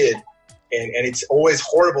new kid, and it's always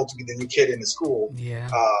horrible to be the new kid in the school,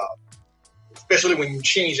 especially when you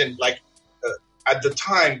change. And like at the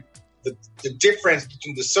time, the difference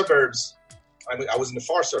between the suburbs, I was in the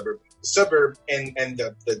far suburb, the suburb and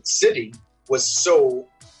the city was so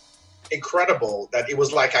incredible that it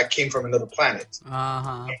was like I came from another planet.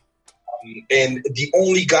 Uh-huh. And the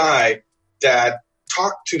only guy that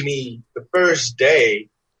talked to me the first day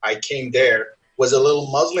I came there was a little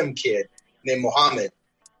Muslim kid named Mohammed.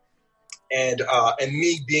 And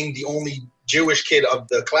me being the only Jewish kid of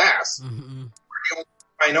the class, mm-hmm. the only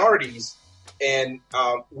minorities, and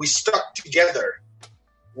we stuck together,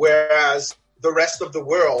 whereas the rest of the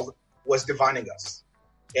world was dividing us.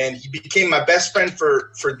 And he became my best friend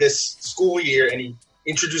for this school year, and he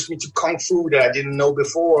introduced me to Kung Fu that I didn't know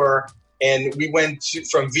before. And we went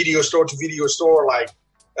from video store to video store, like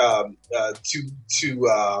to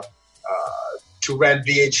rent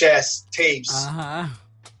VHS tapes, uh-huh.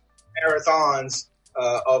 marathons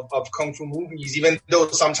of Kung Fu movies, even though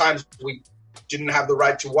sometimes we didn't have the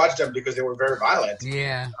right to watch them because they were very violent.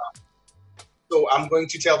 Yeah. So I'm going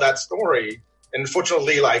to tell that story. And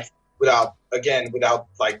unfortunately, like without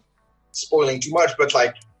like spoiling too much, but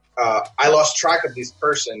like I lost track of this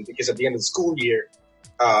person because at the end of the school year,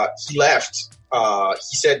 he left.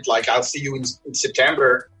 He said like, I'll see you in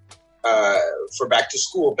September for back to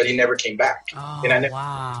school, but he never came back. Oh, and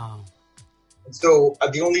wow. And so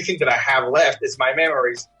the only thing that I have left is my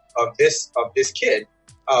memories of this kid.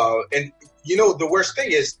 And you know, the worst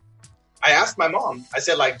thing is I asked my mom, I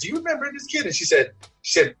said like, do you remember this kid? And she said,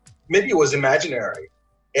 maybe it was imaginary.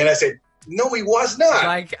 And I said, no, he was not.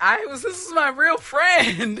 Like this is my real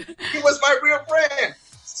friend. He was my real friend.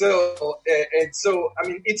 So, I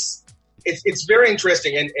mean, it's very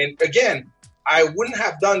interesting. And again, I wouldn't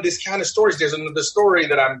have done this kind of stories. There's another story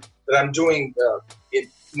that I'm doing,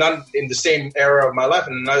 not in the same era of my life,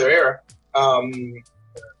 in another era.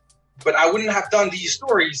 But I wouldn't have done these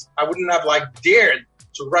stories. I wouldn't have like dared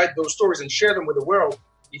to write those stories and share them with the world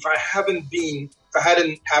if I haven't been I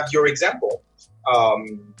hadn't have your example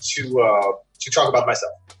to talk about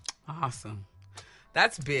myself. Awesome.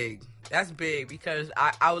 That's big. That's big because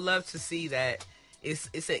I would love to see that it's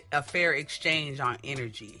a fair exchange on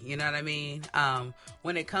energy. You know what I mean?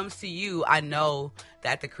 When it comes to you, I know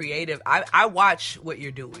that the creative, I watch what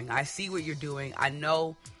you're doing. I see what you're doing. I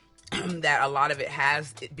know that a lot of it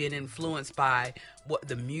has been influenced by what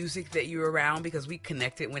the music that you're around, because we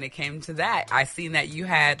connected when it came to that. I seen that you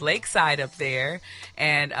had Lakeside up there,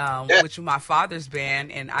 and which was my father's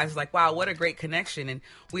band, and I was like, wow, what a great connection. And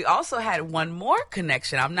we also had one more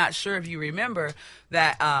connection. I'm not sure if you remember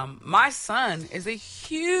that my son is a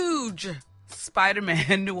huge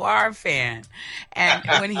Spider-Man Noir fan, and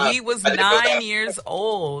when he was 9 years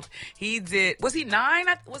old, he did. Was he 9?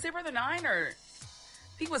 Was he brother 9 or?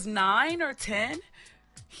 He was 9 or 10.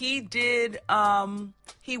 He did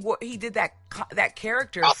he did that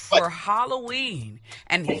character for Halloween,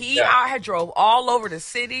 and I had drove all over the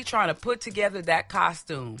city trying to put together that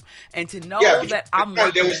costume, and to know that I'm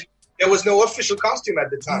working. There was no official costume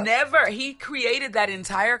at the time. Never. He created that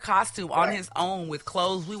entire costume on his own with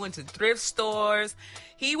clothes. We went to thrift stores.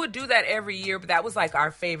 He would do that every year, but that was like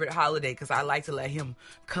our favorite holiday because I like to let him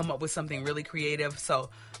come up with something really creative. So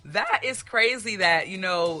that is crazy that,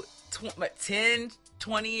 10,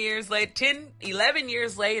 20 years later, 10, 11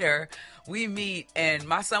 years later, we meet, and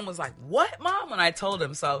my son was like, "What, Mom?" When I told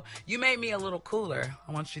him. So you made me a little cooler.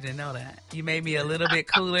 I want you to know that. You made me a little bit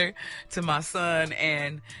cooler to my son,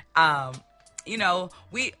 and I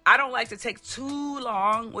don't like to take too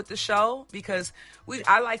long with the show because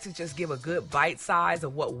I like to just give a good bite size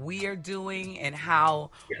of what we are doing and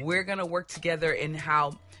how we're going to work together, and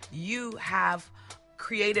how you have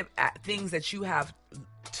creative things that you have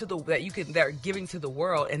that are giving to the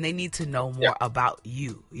world, and they need to know more about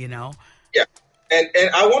you, Yeah. And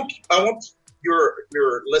I want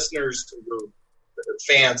your listeners, your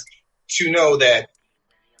fans to know that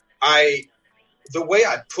the way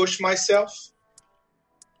I push myself,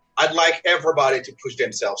 I'd like everybody to push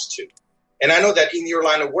themselves too. And I know that in your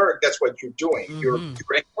line of work, that's what you're doing. Mm-hmm. You're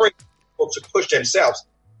encouraging people to push themselves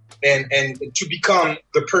and to become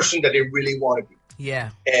the person that they really want to be.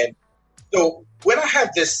 Yeah. And so when I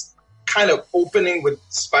had this kind of opening with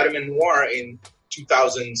Spider-Man Noir in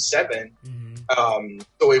 2007,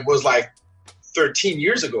 so it was like 13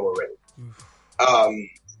 years ago already,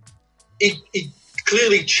 it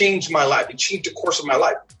clearly changed my life. It changed the course of my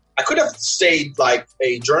life. I could have stayed like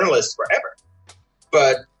a journalist forever,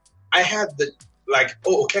 but I had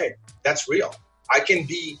okay, that's real. I can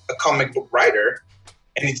be a comic book writer,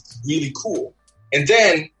 and it's really cool. And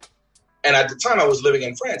at the time I was living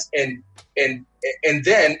in France, and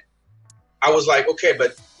then I was like, okay,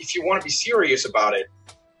 but if you want to be serious about it,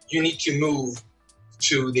 you need to move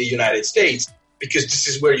to the United States because this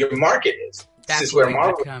is where your market is. This is where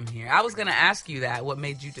Marvel come here. I was going to ask you that. What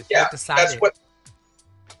made you decide?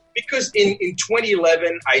 Because in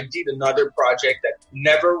 2011, I did another project that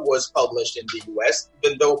never was published in the US,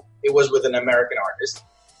 even though it was with an American artist.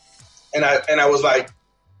 And I was like,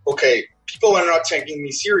 okay, people are not taking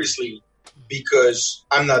me seriously because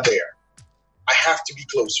I'm not there. I have to be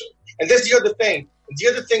closer. And that's the other thing. The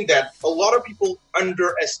other thing that a lot of people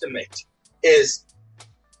underestimate is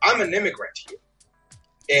I'm an immigrant here.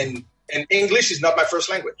 And English is not my first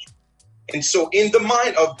language. And so in the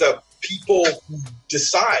mind of the people who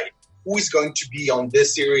decide who is going to be on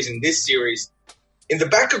this series and this series, in the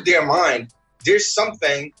back of their mind, there's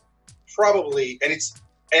something probably,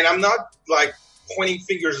 and I'm not like pointing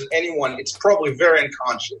fingers at anyone, it's probably very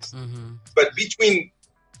unconscious. Mm-hmm. But between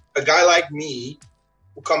a guy like me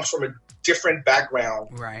who comes from a different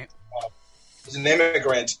background, right, is an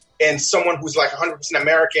immigrant, and someone who's like 100%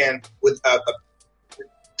 American with a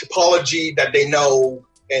topology that they know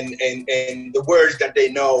and the words that they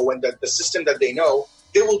know and the system that they know,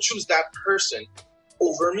 they will choose that person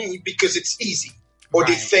over me because it's easy, or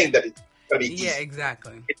they think that it's going to be easy. Yeah,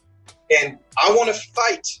 exactly. And I want to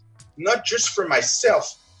fight not just for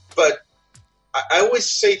myself, but I always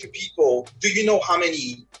say to people, do you know how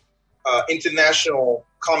many international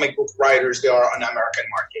comic book writers there are on the American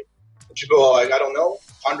market? And you go, I don't know,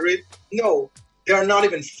 100? No, there are not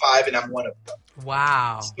even 5, and I'm one of them.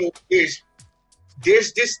 Wow. So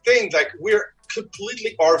there's this thing, like we're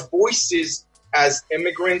completely, our voices as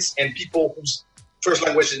immigrants and people whose first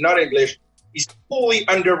language is not English is fully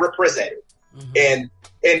underrepresented. Mm-hmm.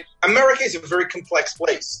 And America is a very complex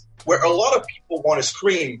place where a lot of people want to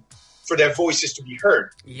scream for their voices to be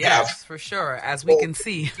heard. Yes, for sure, as we can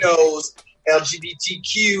see.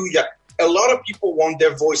 LGBTQ, a lot of people want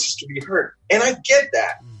their voices to be heard. And I get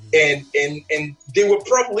that. Mm-hmm. And they will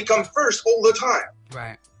probably come first all the time.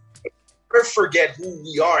 Right. never forget who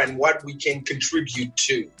we are and what we can contribute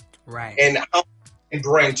to. Right. And how we can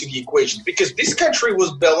bring to the equation. Because this country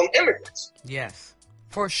was built on immigrants. Yes,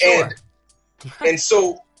 for sure. And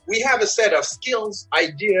so we have a set of skills,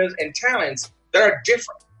 ideas, and talents that are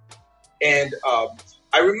different. And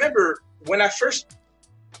I remember when I first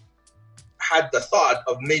had the thought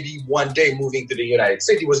of maybe one day moving to the United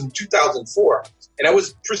States, it was in 2004. And I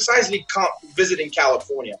was precisely visiting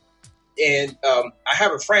California. And I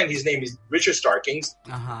have a friend, his name is Richard Starkings.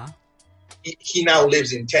 Uh-huh. He now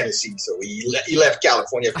lives in Tennessee, so he left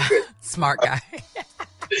California for good. Smart guy.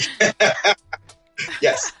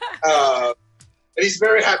 Yes. And he's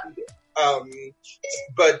very happy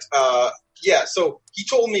there. So he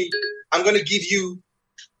told me, I'm going to give you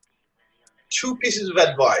 2 pieces of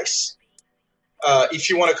advice if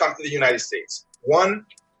you want to come to the United States. One,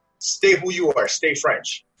 stay who you are, stay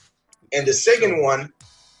French. And the second one,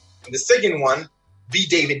 be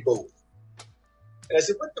David Bowie. And I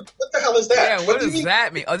said, what the hell is that? Yeah, what does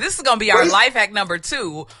that mean? Oh, this is going to be our life hack number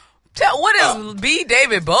 2. What is be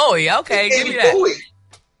David Bowie? Okay, give me that. Bowie.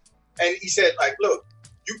 And he said, like, look,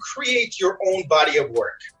 you create your own body of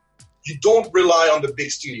work. You don't rely on the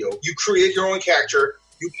big studio. You create your own character.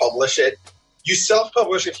 You publish it. You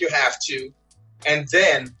self-publish if you have to. And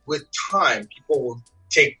then with time, people will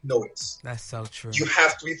take notice. That's so true. You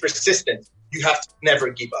have to be persistent. You have to never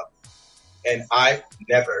give up. And I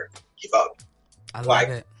never give up. I love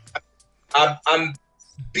it. I'm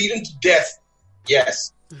beaten to death.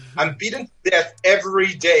 Yes. Mm-hmm. I'm beaten to death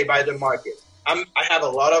every day by the market. I have a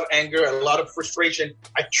lot of anger, a lot of frustration.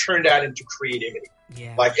 I turn that into creativity.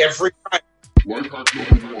 Yeah. Like every time.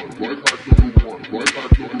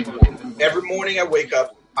 Every morning I wake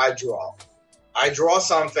up, I draw. I draw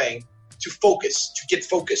something to focus, to get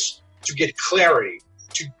focus, to get clarity,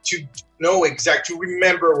 to know to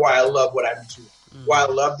remember why I love what I'm doing, why I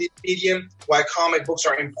love this medium, why comic books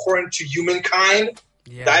are important to humankind.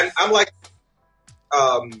 Yes. I'm like,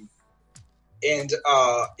 and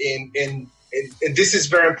this is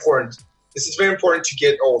very important. This is very important to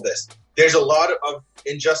get all this. There's a lot of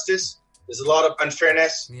injustice. There's a lot of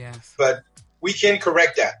unfairness. Yes. But we can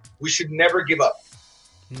correct that. We should never give up.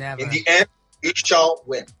 Never. In the end, we shall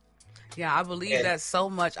win. Yeah, I believe that so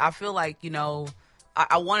much. I feel like,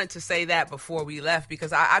 I wanted to say that before we left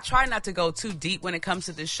because I try not to go too deep when it comes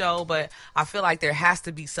to this show, but I feel like there has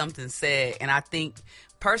to be something said. And I think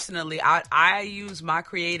personally, I use my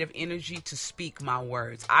creative energy to speak my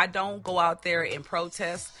words. I don't go out there and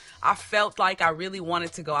protest. I felt like I really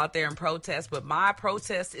wanted to go out there and protest, but my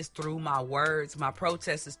protest is through my words. My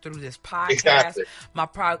protest is through this podcast. Exactly. My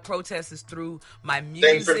protest is through my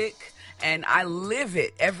music, and I live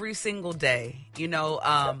it every single day,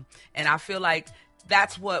 and I feel like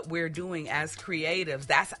that's what we're doing as creatives.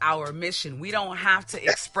 That's our mission. We don't have to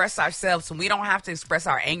express ourselves, and we don't have to express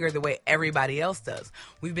our anger the way everybody else does.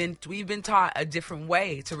 We've been taught a different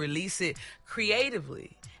way to release it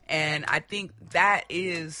creatively. And I think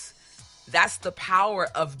that's the power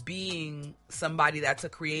of being somebody that's a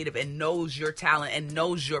creative and knows your talent and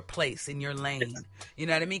knows your place in your lane. You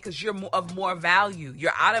know what I mean? Because you're of more value.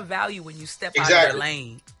 You're out of value when you step out of your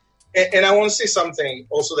lane. And I want to say something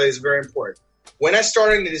also that is very important. When I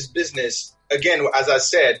started in this business, again, as I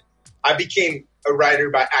said, I became a writer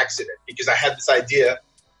by accident because I had this idea,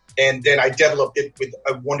 and then I developed it with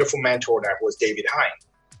a wonderful mentor that was David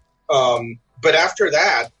Hein. But after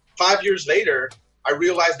that, 5 years later, I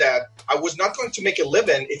realized that I was not going to make a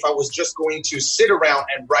living if I was just going to sit around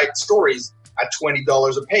and write stories at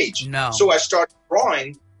 $20 a page. No. So I started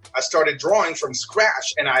drawing. I started drawing from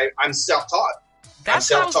scratch, and I'm self-taught.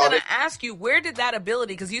 That's what I was going to ask you. Where did that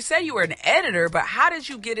ability, because you said you were an editor, but how did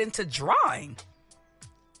you get into drawing?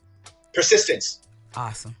 Persistence.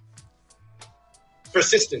 Awesome.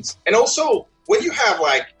 Persistence. And also, when you have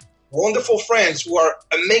like wonderful friends who are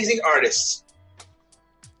amazing artists,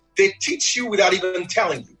 they teach you without even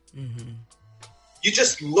telling you. Mm-hmm. You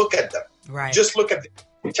just look at them. Right. You just look at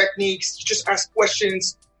the techniques. You just ask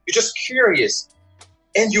questions. You're just curious.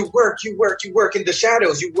 And you work in the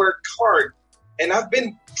shadows. You work hard. And I've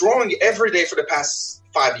been drawing every day for the past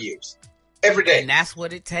 5 years. Every day. And that's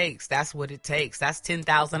what it takes. That's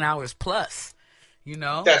 10,000 hours plus,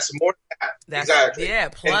 That's more than that. Exactly. Yeah,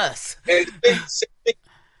 plus. And same thing,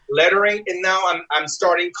 lettering, and now I'm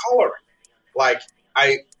starting coloring. Like,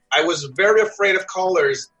 I was very afraid of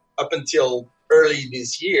colors up until early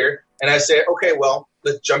this year. And I said, okay, well,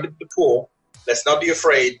 let's jump into the pool. Let's not be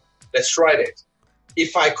afraid. Let's try it.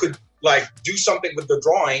 If I could, do something with the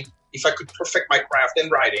drawing, if I could perfect my craft in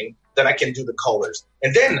writing, then I can do the colors.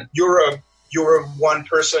 And then you're a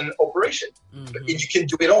one-person operation. collaboration. And you can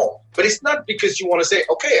do it all. But it's not because you want to say,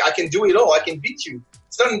 okay, I can do it all, I can beat you.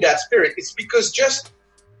 It's not in that spirit. It's because just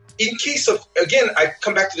in case of, again, I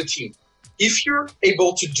come back to the team. If you're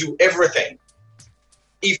able to do everything,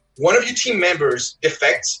 if one of your team members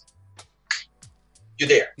defects, you're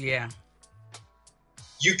there. Yeah.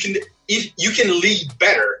 You can lead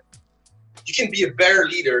better. You can be a better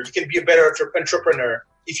leader. You can be a better entrepreneur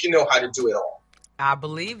if you know how to do it all. I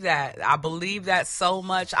believe that. I believe that so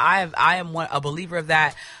much. I am a believer of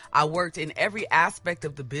that. I worked in every aspect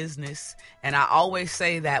of the business, and I always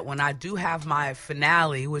say that when I do have my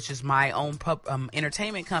finale, which is my own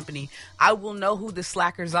entertainment company, I will know who the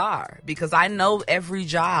slackers are because I know every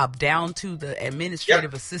job down to the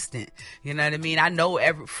administrative assistant. You know what I mean? I know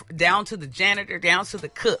down to the janitor, down to the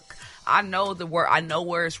cook. I know I know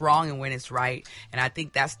where it's wrong and when it's right, and I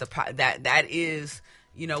think that's that is.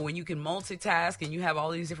 You know, when you can multitask and you have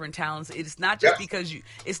all these different talents, it's not just because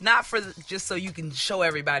it's not for just so you can show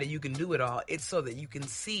everybody you can do it all. It's so that you can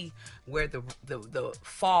see where the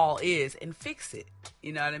fall is and fix it.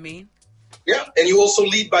 You know what I mean? Yeah. And you also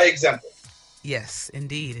lead by example. Yes,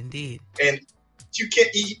 indeed. And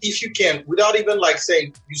if you can, without even like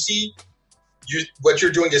saying, you see, what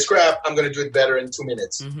you're doing is crap, I'm going to do it better in 2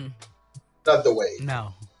 minutes. Mm-hmm. Not the way.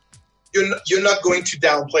 No. You're not going to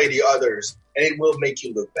downplay the others. And it will make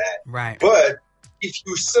you look bad. Right. But if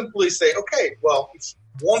you simply say, okay, well, if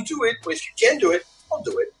you won't do it, or if you can do it, I'll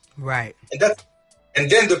do it. Right.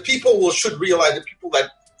 And then the people should realize, the people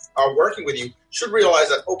that are working with you should realize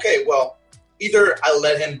that, okay, well, either I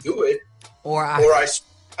let him do it, or I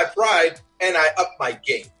tried and I up my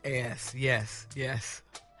game. Yes.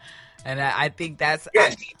 And I think that's,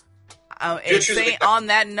 yes. On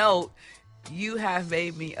that note, you have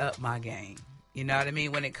made me up my game. You know what I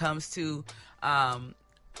mean? When it comes to,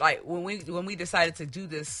 like when we decided to do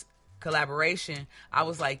this collaboration, I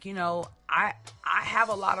was like, you know, I have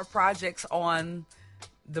a lot of projects on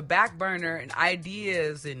the back burner and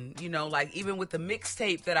ideas and, you know, like even with the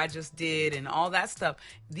mixtape that I just did and all that stuff,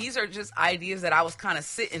 these are just ideas that I was kind of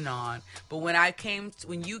sitting on. But when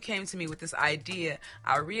you came to me with this idea,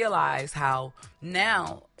 I realized how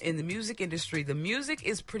now in the music industry, the music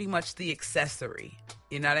is pretty much the accessory.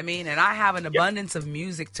 You know what I mean? And I have an abundance of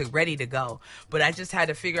music ready to go, but I just had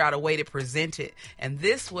to figure out a way to present it. And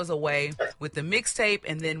this was a way with the mixtape.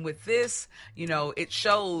 And then with this, you know, it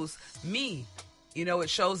shows me. You know, it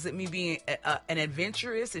shows that me being an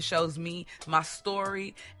adventurous. It shows me my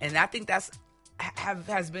story. And I think that's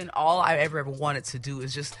has been all I ever wanted to do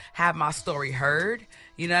is just have my story heard.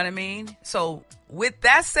 You know what I mean? So with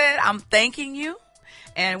that said, I'm thanking you.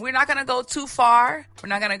 And we're not going to go too far. We're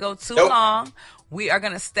not going to go too long. We are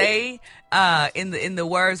going to stay in the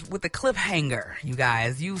words with the cliffhanger, you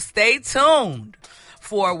guys. You stay tuned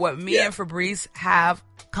for what me and Fabrice have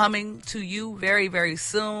coming to you very, very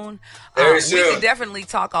soon. Very soon. We could definitely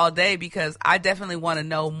talk all day because I definitely want to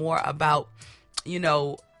know more about, you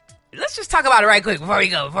know, let's just talk about it right quick before we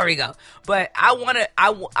go. But I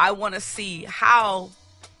want to see how,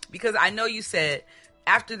 because I know you said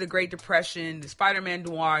after the Great Depression, the Spider-Man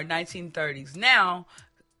noir, 1930s. Now,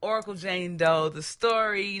 Oracle Jane Doe, the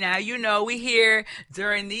story. Now, you know, we hear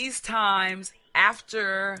during these times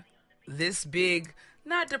after this big,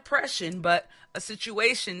 not depression, but a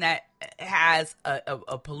situation that has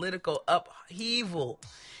a political upheaval.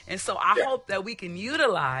 And so I hope that we can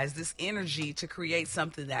utilize this energy to create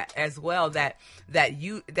something that as well that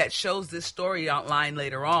shows this story outline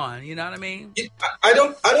later on. You know what I mean? I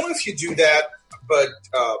don't know if you do that, but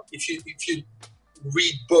if you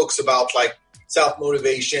read books about like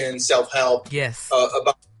self-motivation, self-help,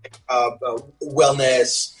 about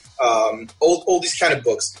wellness, all these kind of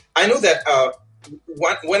books. I know that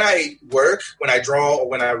when I work, when I draw, or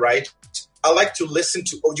when I write, I like to listen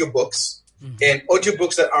to audiobooks and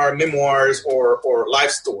audiobooks that are memoirs or life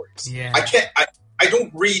stories. Yeah. I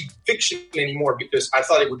don't read fiction anymore because I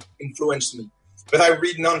thought it would influence me, but I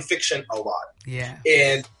read nonfiction a lot. Yeah.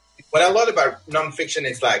 And what I love about nonfiction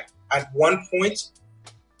is like at one point,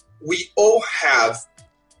 we all have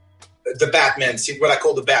the Batman, what I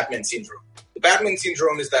call the Batman syndrome. The Batman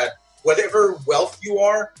syndrome is that whatever wealth you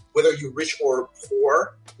are, whether you're rich or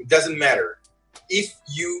poor, it doesn't matter. If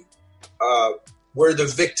you were the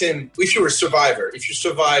victim, if you were a survivor, if you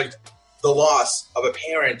survived the loss of a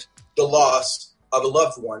parent, the loss of a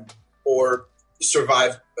loved one, or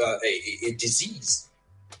survived a disease,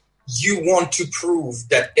 you want to prove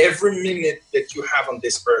that every minute that you have on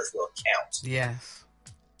this earth will count. Yes.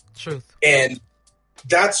 Truth. And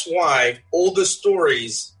that's why all the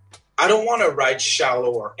stories, I don't want to write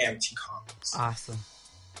shallow or empty comics. Awesome.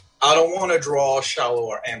 I don't want to draw shallow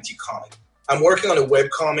or empty comic. I'm working on a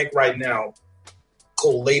webcomic right now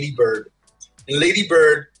called Lady Bird. And Lady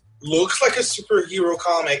Bird looks like a superhero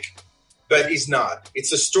comic, but is not.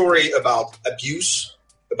 It's a story about abuse,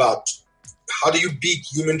 about how do you beat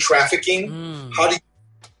human trafficking, how do you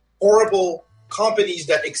horrible companies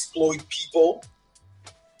that exploit people,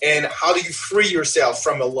 and how do you free yourself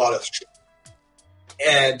from a lot of shit.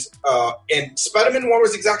 And Spider-Man 1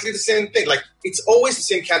 was exactly the same thing. Like, it's always the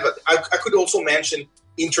same kind of... I could also mention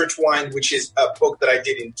Intertwined, which is a book that I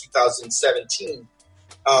did in 2017.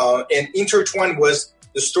 And Intertwined was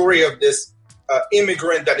the story of this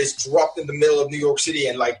immigrant that is dropped in the middle of New York City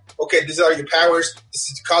and like, okay, these are your powers, this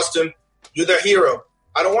is the costume, you're the hero.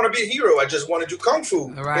 I don't want to be a hero, I just want to do Kung Fu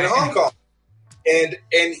in Hong Kong. And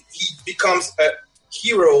he becomes a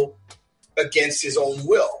hero against his own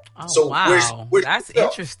will. Oh, so wow. That's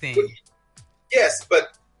interesting. Yes,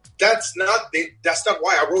 but that's not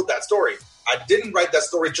why I wrote that story. I didn't write that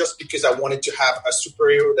story just because I wanted to have a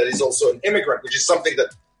superhero that is also an immigrant, which is something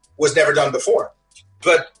that was never done before.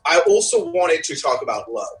 But I also wanted to talk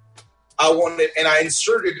about love. And I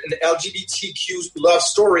inserted an LGBTQ love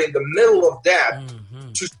story in the middle of that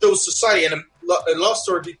to show society, and a love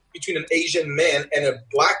story between an Asian man and a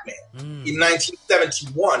black man in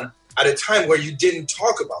 1971 at a time where you didn't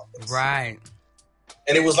talk about this. Right.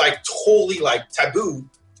 And it was like totally like taboo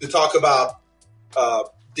to talk about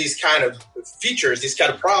these kind of features, these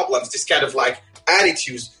kind of problems, this kind of like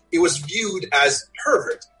attitudes. It was viewed as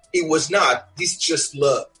pervert. It was not. This just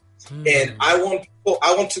love. And I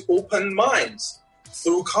want to open minds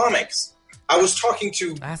through comics. I was talking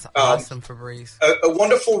to that's awesome, Fabrice, a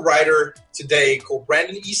wonderful writer today called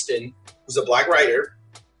Brandon Easton, who's a black writer,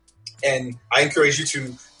 and I encourage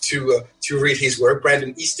you to read his work.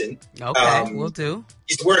 Brandon Easton. Okay, will do.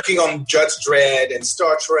 He's working on Judge Dredd and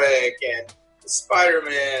Star Trek and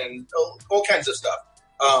Spider-Man, all kinds of stuff.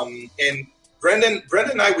 And Brendan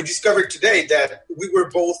and I, we discovered today that we were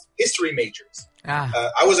both history majors.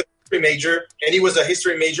 I was a history major, and he was a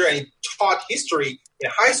history major, and he taught history in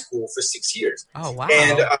high school for 6 years. Oh, wow.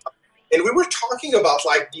 And we were talking about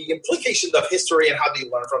like the implications of history and how do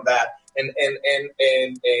you learn from that, and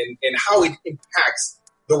how it impacts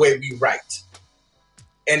the way we write.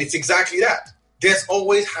 And it's exactly that. There's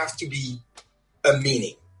always has to be a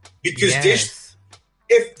meaning, because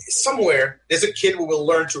if somewhere there's a kid who will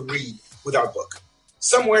learn to read with our book.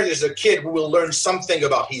 Somewhere there's a kid who will learn something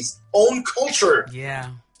about his own culture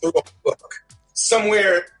through a book.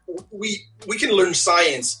 Somewhere we can learn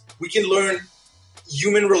science. We can learn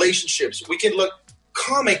human relationships. We can look.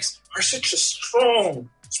 Comics are such a strong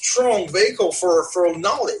vehicle for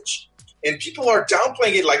knowledge. And people are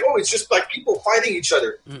downplaying it like, oh, it's just like people fighting each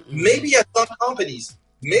other. Maybe at some companies,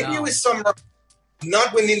 maybe with some,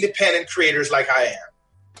 not with independent creators like I am.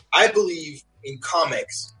 I believe in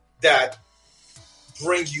comics that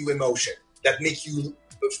bring you emotion, that make you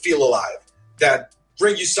feel alive, that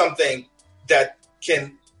bring you something that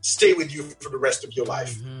can stay with you for the rest of your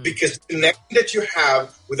life. Because the connection that you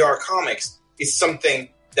have with our comics is something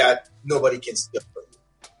that nobody can steal from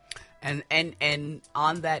you. And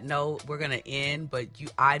on that note, we're gonna end. But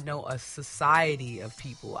I know a society of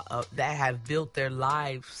people that have built their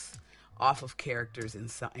lives off of characters in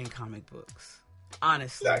comic books.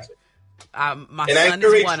 Honestly, exactly. My son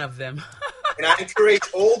is one of them. And I encourage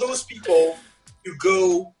all those people to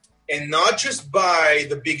go and not just buy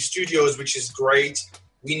the big studios, which is great.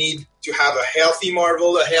 We need to have a healthy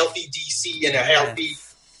Marvel, a healthy DC, and a healthy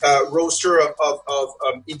roster of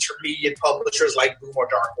intermediate publishers like Boom or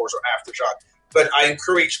Dark Horse or Aftershock. But I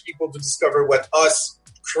encourage people to discover what us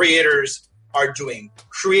creators are doing.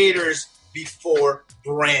 Creators before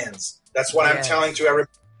brands. That's what I'm telling to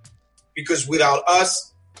everybody. Because without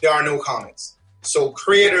us, there are no comics. So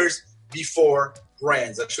creators before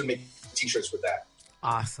brands. I should make t-shirts with that.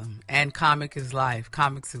 Awesome. And comics is life,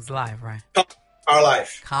 right? Our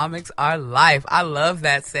life. Comics are life. I love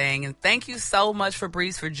that saying. And thank you so much,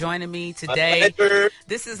 Fabrice, for joining me today.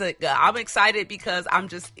 This is I'm excited because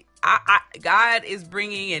God is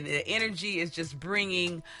bringing, and the energy is just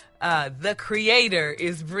bringing, the creator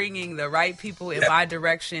is bringing the right people in my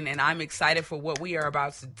direction. And I'm excited for what we are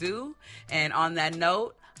about to do. And on that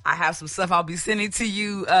note, I have some stuff I'll be sending to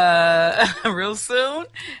you real soon,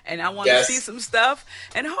 and I want to see some stuff.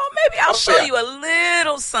 And maybe I'll show you a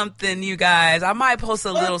little something, you guys. I might post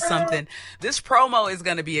a little something. This promo is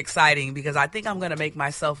going to be exciting because I think I'm going to make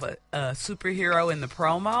myself a superhero in the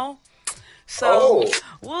promo. So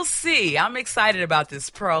we'll see. I'm excited about this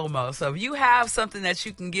promo. So if you have something that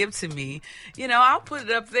you can give to me, I'll put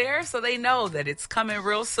it up there so they know that it's coming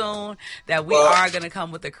real soon, that we are going to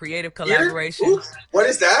come with a creative collaboration. Ooh, what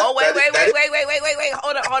is that? Oh, wait.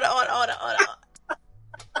 Hold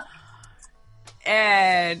on.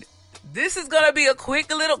 And this is going to be a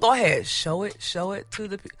quick little, go ahead. Show it to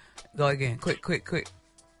the people. Go again. Quick.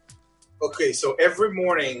 Okay, so every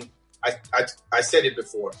morning, I said it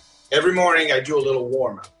before. Every morning I do a little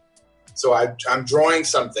warm-up. So I'm drawing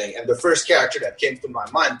something, and the first character that came to my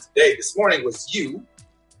mind this morning was you.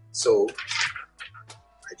 So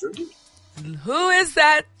I drew you. Who is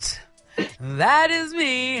that? That is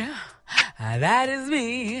me. That is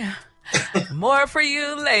me. More for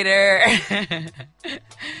you later.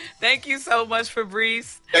 Thank you so much,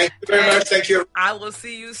 Fabrice. Thank you very much. Thank you. I will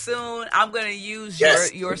see you soon. I'm going to use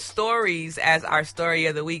your stories as our story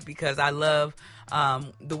of the week because I love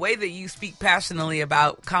the way that you speak passionately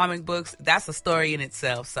about comic books. That's a story in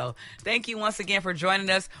itself. So thank you once again for joining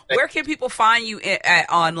us. Where can people find you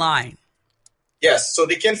online? Yes, so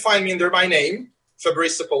they can find me under my name,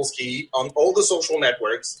 Fabrice Sapolsky, on all the social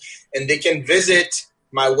networks, and they can visit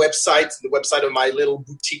my website, the website of my little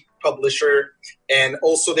boutique publisher, and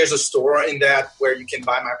also there's a store in that where you can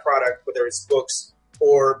buy my product, whether it's books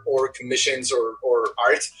or commissions or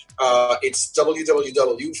art. It's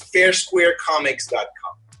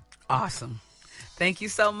www.fairsquarecomics.com. Awesome. Thank you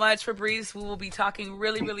so much, Fabrice. We will be talking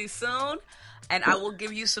really, really soon, and I will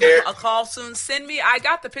give you a call soon. I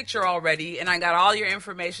got the picture already, and I got all your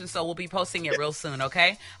information, so we'll be posting it real soon,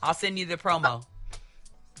 okay? I'll send you the promo.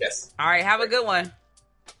 Yes. All right, have a good one.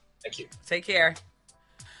 Thank you. Take care.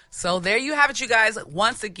 So there you have it, you guys.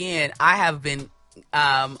 Once again, I'm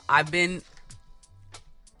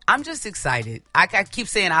just excited. I keep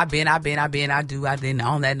saying I do.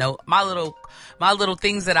 On that note, my little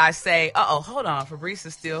things that I say. Hold on. Fabrice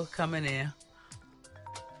is still coming in.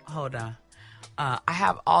 Hold on. I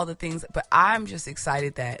have all the things, but I'm just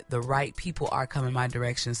excited that the right people are coming my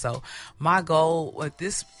direction. So my goal with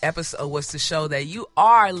this episode was to show that you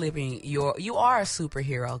are a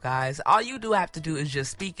superhero, guys. All you do have to do is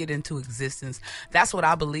just speak it into existence. That's what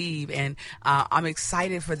I believe. And I'm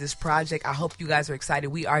excited for this project. I hope you guys are excited.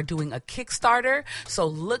 We are doing a Kickstarter. So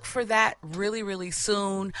look for that really, really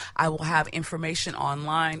soon. I will have information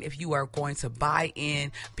online if you are going to buy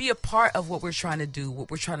in, be a part of what we're trying to do, what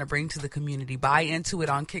we're trying to bring to the community. Buy into it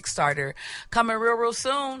on Kickstarter. Coming real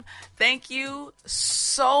soon. Thank you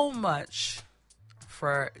so much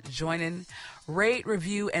for joining. Rate,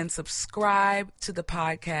 review, and subscribe to the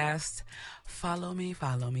podcast. Follow me.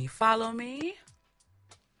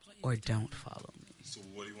 Or don't follow me. So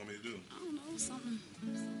what do you want me to do? I don't know, something.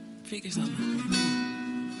 Figure something.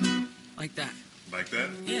 Like that. Like that?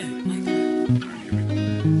 Yeah, like that. All right, here we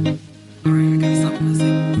go. All right, I got something to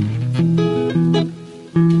say.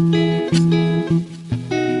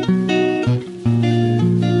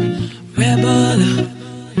 Rebel,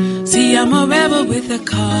 see I'm a rebel with a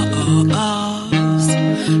cause,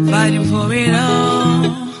 fighting for it all,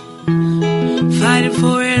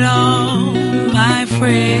 my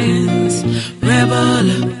friends. Rebel,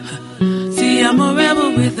 see I'm a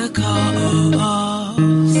rebel with a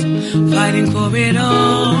cause, fighting for it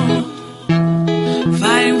all,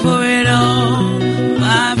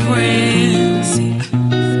 my friends.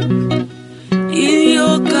 In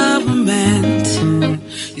your government,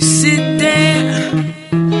 you sit there,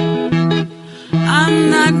 I'm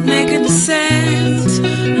not making sense,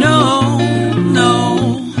 no.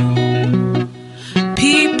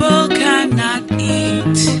 People cannot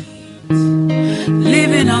eat,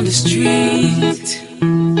 living on the street,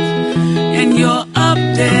 and you're up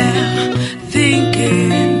there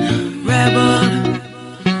thinking, rebel.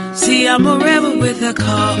 See, I'm a rebel with a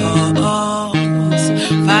cause,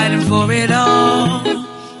 fighting for it all,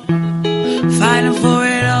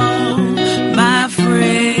 my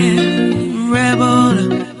friend.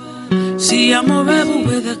 Rebel, see, I'm a rebel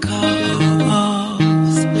with a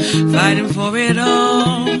cause, fighting for it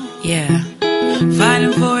all, yeah,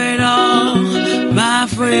 fighting for it all, my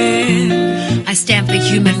friend. I stand for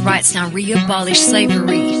human rights, now re-abolish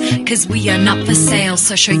slavery, cause we are not for sale,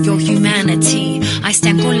 so show your humanity. I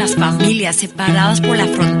stand con las familias separadas por la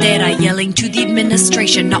frontera, yelling to the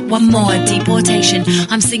administration, not one more deportation.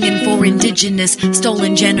 I'm singing for indigenous,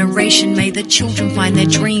 stolen generation. May the children find their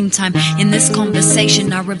dream time in this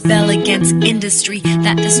conversation. I rebel against industry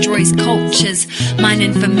that destroys cultures,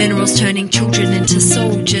 mining for minerals, turning children into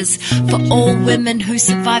soldiers. For all women who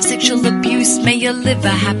survive sexual abuse, may you live a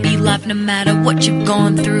happy life no matter what you've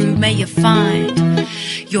gone through. May you find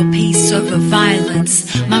Your peace over violence.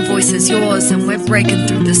 My voice is yours and we're breaking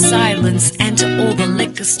through the silence. And to all the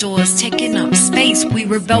liquor stores taking up space, we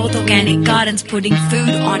rebel with organic gardens, putting food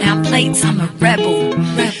on our plates. I'm a rebel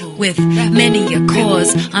with many a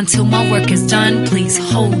cause. Until my work is done, please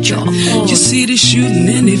hold your applause. You see the shooting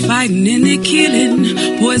and they fighting and they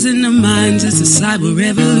killing. Poison the minds, it's a cyber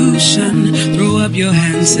revolution. Throw up your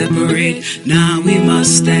hands, separate. Now we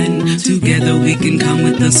must stand together, we can come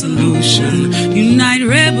with a solution. Unite,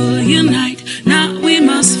 rebel, unite. Now we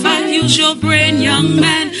must fight. Use your brain, young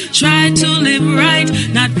man. Try to live right.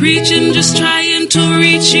 Not preaching, just trying to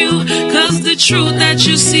reach you. Cause the truth that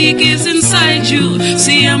you seek is inside you.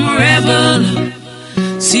 See, I'm a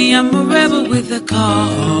rebel. See, I'm a rebel with a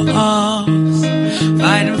cause.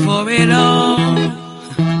 Fighting for it all.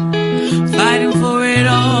 Fighting for it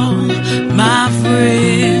all. My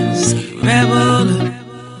friends, rebel.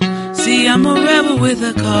 See, I'm a rebel with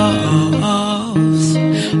a cause.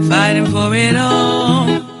 Fighting for it all.